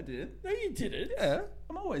didn't. Yeah, I did. No, you didn't. Yeah,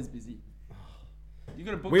 I'm always busy. You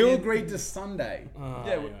got to book We me all in. agreed to Sunday. Yeah,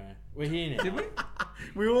 anyway, we're here now. Did we?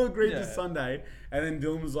 We all agreed to Yeah. Sunday, and then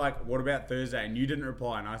Dylan was like, "What about Thursday?" And you didn't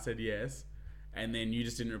reply, and I said yes. And then you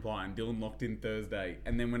just didn't reply, and Dylan locked in Thursday.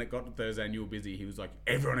 And then when it got to Thursday and you were busy, he was like,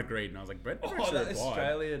 "Everyone agreed," and I was like, "Brett never Oh, actually that replied."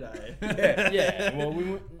 Australia Day. Yeah, well,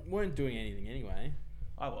 we weren't doing anything anyway.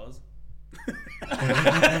 I was.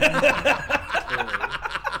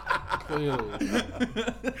 Clearly.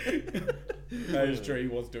 That is true. He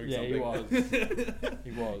was doing Yeah, something. he was.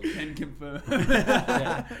 He was. Can confirm.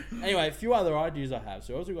 Yeah. Anyway, a few other ideas I have.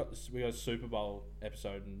 So we got a Super Bowl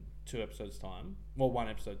episode in 2 episodes time. Well, 1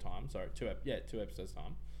 episode time. Sorry, 2 episodes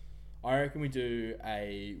time. I reckon we do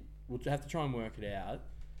we'll have to try and work it out,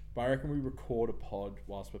 but I reckon we record a pod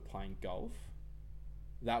whilst we're playing golf.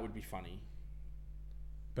 That would be funny.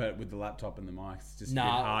 But with the laptop and the mics, just get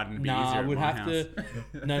hard and be easier Nah, at would my have house.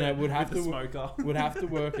 to. No, would have With the to. smoker. Would have to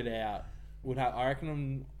work it out. I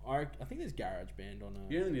reckon I think there's GarageBand on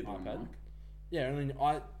a You only need one iPad. mic. Yeah, I mean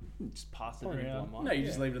I Just pass it probably need around. one mic. No, you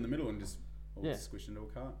just leave it in the middle and just Yeah. squish into a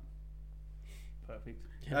cart. Perfect.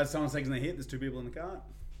 Someone's taking the hit. There's 2 people in the cart,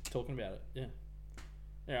 Talking about it. Yeah.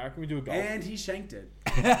 Yeah, I reckon we do a golf. and he shanked it.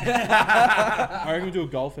 I reckon we do a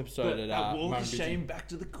golf episode at That walk of Murrumbidgee. shame back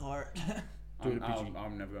to the cart. Do it at I'm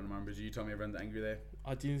Bidgie. never going to Murrumbidgee. You told me everyone's angry there.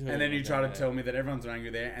 I didn't. And then you try to tell me that everyone's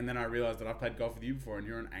angry there, and then I realised that I've played golf with you before, and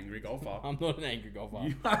you're an angry golfer. I'm not an angry golfer.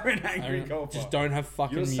 You are an angry I golfer. just don't have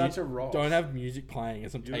fucking You're music. such a Ross. Don't have music playing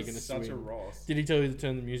as I'm You're taking a such swing. a Ross. Did he tell you to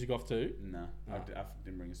turn the music off too? No, Oh. I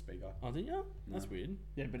didn't bring a speaker. Oh, did you? That's weird.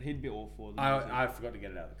 Yeah, but he'd be all for the music. I forgot to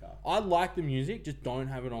get it out of the car. I like the music, just don't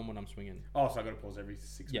have it on when I'm swinging. Oh, so I got to pause every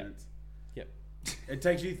 6 Yeah. minutes. Yep. It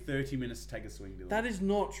takes you 30 minutes to take a swing, Dylan. That is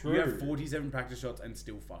not true. You have 47 practice shots and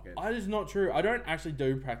still fuck it. That is not true. I don't actually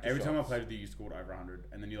do practice Every time I shots. played with you, you scored over 100,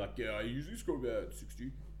 and then you're like, "Yeah, I usually score about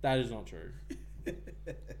 60." That is not true.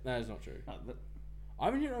 That is not true. I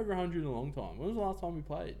haven't hit over 100 in a long time. When was the last time we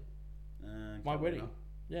played? My Can't wedding. remember.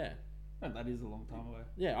 Yeah. No, that is a long time away.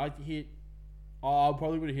 Yeah, I hit... I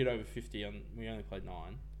probably would have hit over 50 and we only played 9.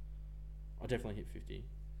 I definitely hit 50.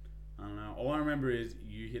 I don't know. All I remember is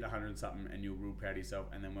you hit 100 and something, and you were real proud of yourself.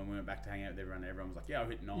 And then when we went back to hang out with everyone was like, "Yeah, I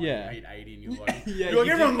hit 9. Yeah. I hit 80," and you were like, Yeah, you're like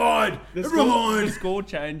you everyone did. lied. The Everyone lied. the score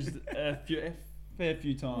changed a fair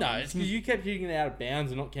few times. No, it's because you kept hitting it out of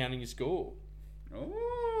bounds and not counting your score.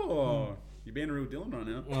 Oh, you're being a real Dylan right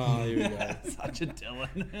now. Oh, here we go. Such a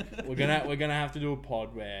Dylan. We're gonna have to do a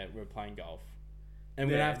pod where we're playing golf, and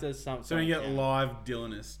we're Yeah. gonna have to So we get live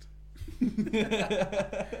Dylanist.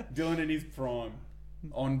 Dylan in his prime.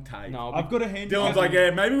 On tape. No, I've got a handicap. Dylan's like, yeah,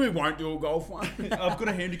 maybe we won't do a golf one. I've got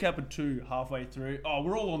a handicap of 2 halfway through. Oh,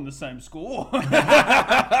 we're all on the same score. I'm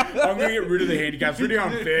going to get rid of the handicaps. Really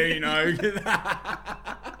unfair, you know.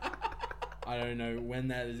 I don't know when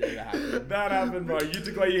that has ever happened. That happened, bro. You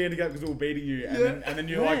took away your handicap because we were beating you. And then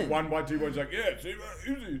you're like 1 by 2 points. You're like, yeah, see,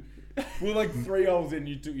 easy. We're like 3 holes in.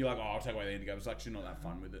 You're like, oh, I'll take away the handicap. It's actually not that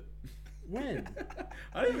fun with it. When?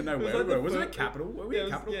 I don't even know where we were. Was it at Capital? Were we at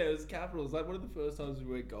Capital? it was Capital. It was like one of the first times we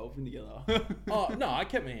went golfing together. Oh no, I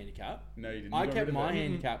kept my handicap. No, you didn't. I You got kept rid of my it.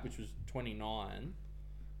 handicap, which was 29.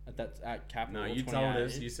 At Capital. No, or you told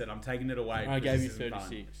us. 28. You said, I'm taking it away. I because gave you this isn't fun."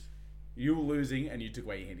 36. You were losing and you took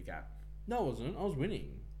away your handicap. No, I wasn't. I was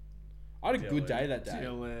winning. I had a good Dylan. day that day.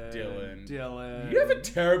 Dylan. You have a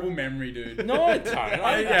terrible memory, dude. No, I don't.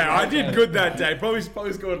 I did good that day. Probably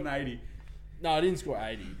scored an 80. No, I didn't score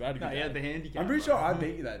 80, but I had a good No, he day. had the handicap. I'm pretty sure I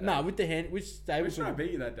beat you that day. No, with the hand, which I'm day pretty was sure I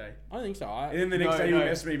beat you that day. I think so. And then the next No, day you no.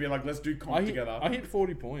 messaged me being like, let's do comp I hit, together. I hit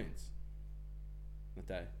 40 points that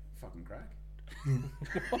day. Fucking crack.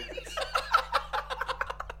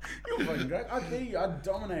 You're fucking crack. I beat you. I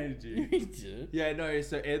dominated you. You did. Yeah, no.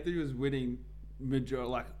 So Anthony was winning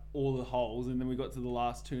all the holes, and then we got to the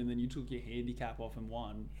last 2, and then you took your handicap off and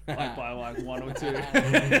won by 1 or 2.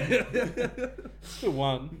 The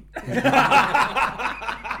one.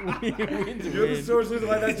 Wins You're the source loser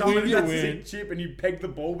like that time Win, I you did that win. sick chip and you pegged the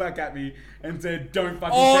ball back at me and said, don't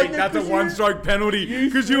fucking Oh, cheat. no, That's a 'cause you- 1-stroke penalty. you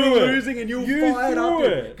Because you were threw it. losing and you were You fired threw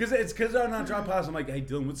up. it. Because it's because I'm not trying to pass. I'm like, hey,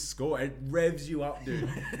 Dylan, what's the score? It revs you up, dude.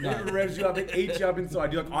 It revs you up. It eats you up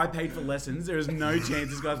inside. You're like, I paid for lessons. There is no chance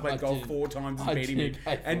this guy's played I golf did. 4 times I and beating me. did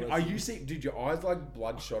pay for And are you lessons. see, dude, your eyes like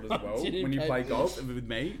bloodshot as well didn't when you pay play for golf with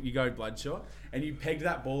me. You go bloodshot. And you pegged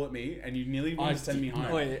that ball at me and you nearly I wanted to send me did home.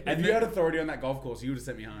 not. Wait, If you had authority on that golf course, you would have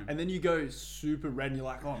sent me home. And then you go super red, and you're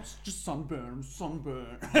like, "Oh, I'm just sunburned. I'm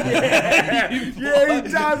sunburned." Yeah, he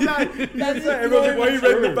does that. Everyone's like, why are you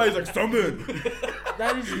red in the face? Like, sunburn.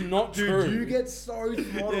 That is not true. Dude, you get so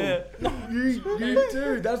throttled. You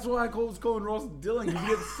do. That's why I was calling Ross Dylan.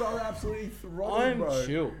 You get so absolutely throttled, I'm bro.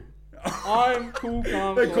 chill. I'm cool,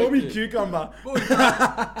 calm. They call me collected. Cucumber.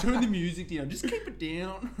 Turn the music down. Just keep it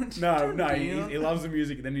down. No, he loves the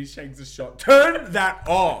music and then he shakes a shot. Turn that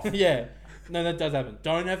off. Yeah. No, that does happen.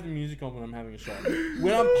 Don't have the music on when I'm having a shot.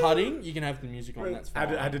 When I'm putting, you can have the music on. That's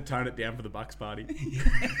fine. I had to tone it down for the Bucks party.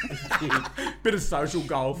 Bit of social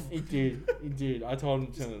golf. He did. He did. I told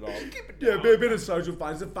him to turn it off. Yeah, a bit of social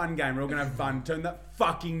fun. It's a fun game. We're all gonna have fun. Turn that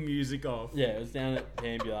fucking music off. Yeah, it was down at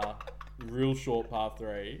Pambula, real short par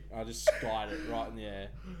 3. I just skied it right in the air.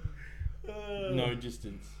 No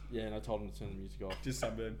distance. Yeah, and I told him to turn the music off. Just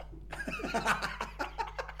sunburn.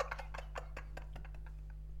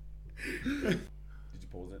 Did you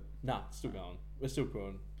pause it? Nah, it's still going. We're still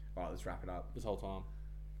going Alright, let's wrap it up. this whole time.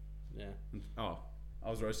 Yeah. Oh, I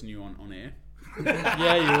was roasting you on air.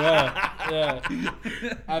 Yeah, you were. Yeah.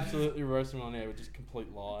 Absolutely roasting me on air with just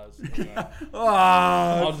complete lies. Anyway,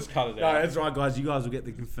 I'll just cut it No, out. that's right, guys. You guys will get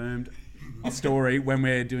the confirmed story when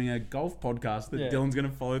we're doing a golf podcast that Yeah. Dylan's going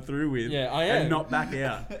to follow through with. Yeah, I am. And not back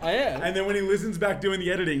out. I am. And then when he listens back doing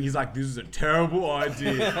the editing, he's like, this is a terrible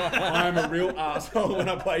idea. I'm a real asshole when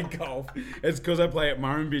I play golf. It's because I play at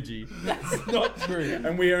Murrumbidgee. That's not true.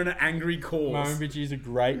 And we are in an angry course. Murrumbidgee is a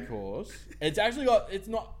great course. It's actually got, it's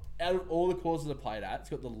not, out of all the courses I played at, it's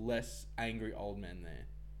got the less angry old men there.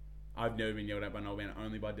 I've never been yelled at by an old man,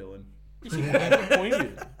 only by Dylan. You should have a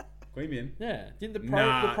Queanbeyan. Queanbeyan. Yeah. Didn't the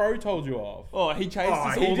Nah. pro told you off? Oh, he chased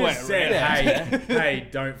us He all the way just said, around. hey,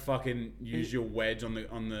 don't fucking use your wedge on the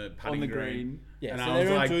putting On the green. green. Yeah, And so I was they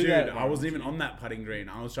don't like, do dude, that at I wasn't even Murrumbidgee. on that putting green.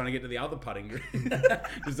 I was trying to get to the other putting green.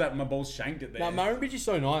 Just that my ball shanked it there. No, Murrumbidgee's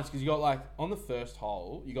so nice because you got like, on the first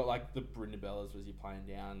hole, you got like the Brindabellas as you're playing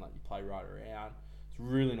down, like you play right around. It's a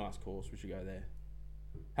really nice course. We should go there.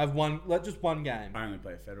 Have one, just one game. I only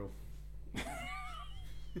play Federal.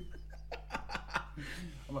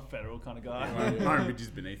 I'm a federal kind of guy. Murrumbidgee's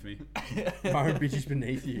beneath me. Murrumbidgee's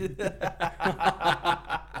beneath you.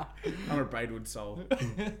 I'm a Braidwood soul.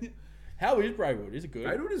 How is Braidwood? Is it good?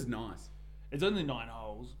 Braidwood is nice. It's only 9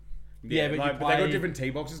 holes. Yeah, but you they got play- different tee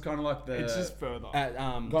boxes, kind of like the. It's just further. At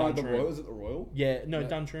Kind of like the Duntroon. Royal. Is it the Royal? Yeah, no, Yeah.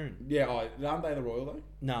 Duntroon. Yeah. Aren't they the Royal though?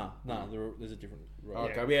 No, there's a different. Oh, Royal.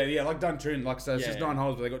 okay. Yeah, like Duntroon. Like so, it's just Yeah. 9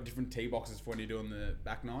 holes, but they got different tee boxes for when you're doing the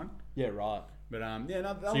back 9. Yeah, right. But yeah,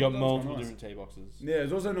 no. So you got multiple different tee boxes. Yeah, it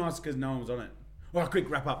was also nice because no one was on it. Well, quick,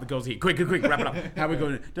 wrap up. The girls here. Quick, wrap it up. How are we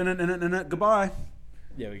going? No. Goodbye.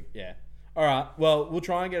 Yeah. All right. Well, we'll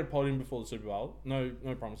try and get a pod in before the Super Bowl. No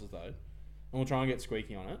promises though. And we'll try and get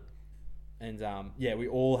squeaky on it. And yeah, we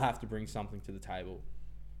all have to bring something to the table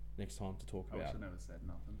next time to talk I wish about. I never said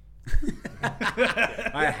nothing.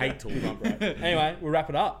 I hate talking. Anyway, we'll wrap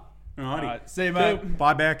it up. Alrighty. Alright, see you, mate.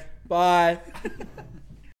 Bye, Beck. Bye.